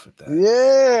started off with that.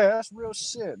 Yeah, that's real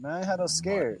shit, man. I had us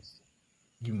scared.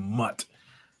 You mutt.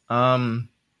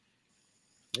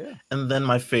 Yeah. And then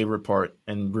my favorite part,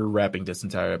 and we're wrapping this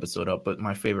entire episode up, but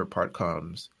my favorite part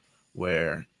comes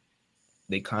where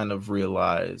they kind of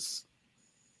realize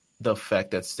the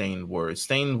fact that Stain words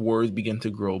begin to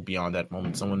grow beyond that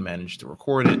moment. Someone managed to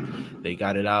record it. They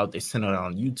got it out. They sent it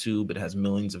on YouTube. It has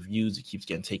millions of views. It keeps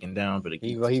getting taken down, but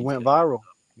he went viral.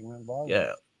 He went viral.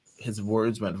 Yeah. His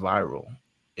words went viral.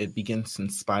 It begins to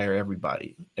inspire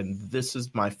everybody. And this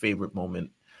is my favorite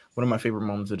moment. One of my favorite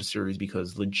moments of the series,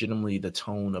 because legitimately the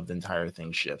tone of the entire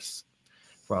thing shifts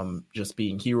from just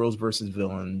being heroes versus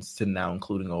villains to now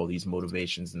including all these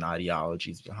motivations and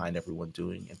ideologies behind everyone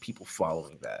doing and people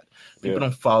following that. People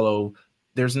don't follow.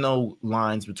 There's no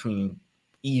lines between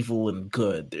evil and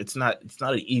good. It's not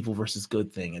an evil versus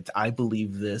good thing. It's I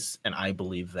believe this and I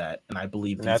believe that and I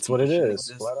believe that's what it is.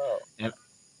 Flat out.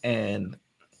 And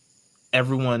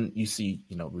everyone you see,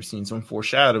 we're seeing some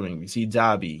foreshadowing. We see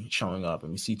Dabi showing up,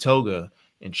 and we see Toga,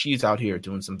 and she's out here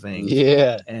doing some things.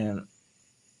 Yeah. And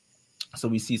so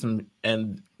we see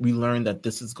and we learn that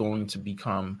this is going to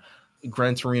become,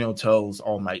 Gran Torino tells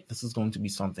All Might, this is going to be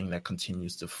something that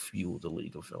continues to fuel the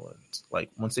League of Villains. Like,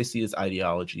 once they see this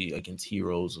ideology against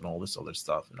heroes and all this other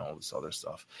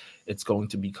stuff, it's going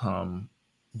to become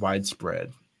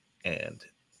widespread, and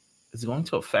it's going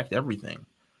to affect everything.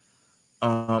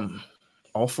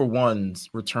 All for One's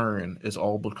return is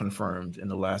all but confirmed in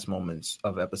the last moments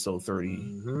of episode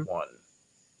 31.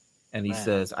 And he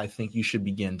says, I think you should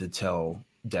begin to tell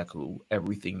Deku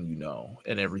everything you know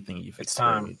and everything you've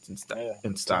experienced,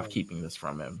 and stop keeping this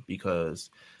from him, because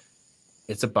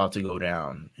it's about to go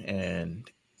down. And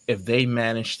if they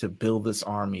manage to build this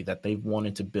army that they've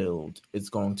wanted to build, it's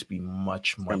going to be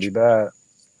much bad.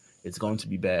 It's going to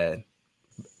be bad.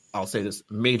 I'll say this: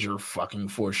 major fucking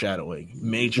foreshadowing.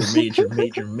 Major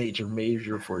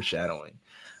foreshadowing.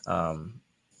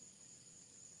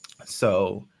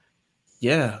 So,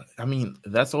 yeah, I mean,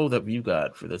 that's all that we've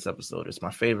got for this episode. It's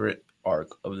my favorite arc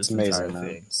of this entire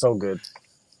thing. So good.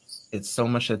 It's so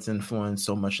much that's influenced,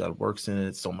 so much that works in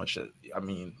it, so much that,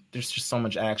 there's just so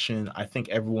much action. I think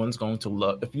everyone's going to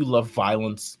love, if you love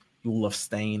violence, you'll love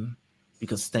Stain,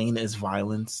 because Stain is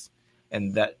violence,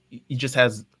 and that he just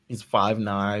has his 5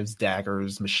 knives,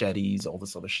 daggers, machetes, all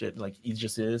this other shit. Like, he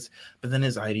just is. But then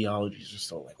his ideology is just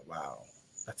so like, wow,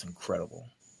 that's incredible.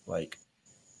 Like,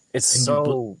 it's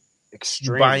so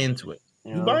extreme. You buy into it.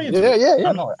 You buy into it.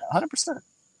 Yeah. No, 100%.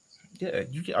 Yeah,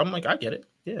 I'm like, I get it.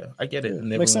 Yeah, I get it.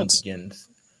 And everyone begins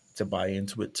to buy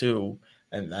into it too.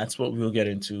 And that's what we'll get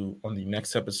into on the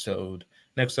next episode.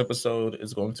 Next episode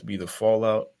is going to be the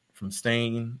fallout from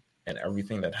Stain and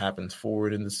everything that happens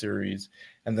forward in the series.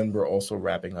 And then we're also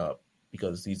wrapping up,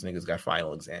 because these niggas got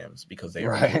final exams, because they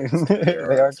are kids. They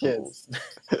are kids.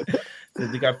 So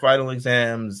they got final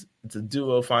exams. It's a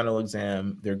duo final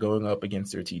exam. They're going up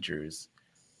against their teachers.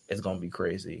 It's going to be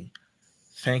crazy.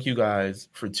 Thank you guys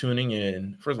for tuning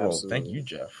in. First of all, thank you,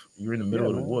 Jeff. You're in the middle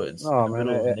of the woods. Oh, man,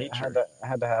 it had to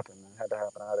happen. I had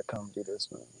to come do this,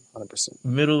 man. 100%.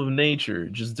 Middle of nature,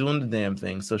 just doing the damn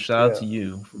thing. So shout out to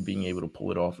you for being able to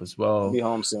pull it off as well. I'll be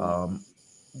home soon.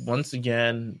 Once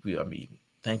again,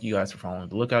 thank you guys for following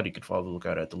The Lookout. You can follow The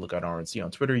Lookout at The Lookout RNC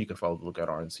on Twitter. You can follow The Lookout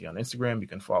RNC on Instagram. You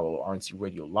can follow RNC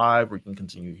Radio Live, where you can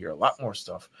continue to hear a lot more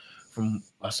stuff from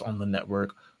us on the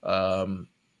network. And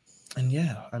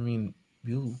yeah,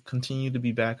 we'll continue to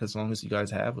be back as long as you guys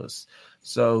have us.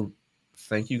 So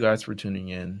thank you guys for tuning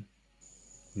in.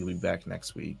 We'll be back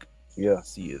next week. Yeah.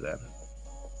 See you then.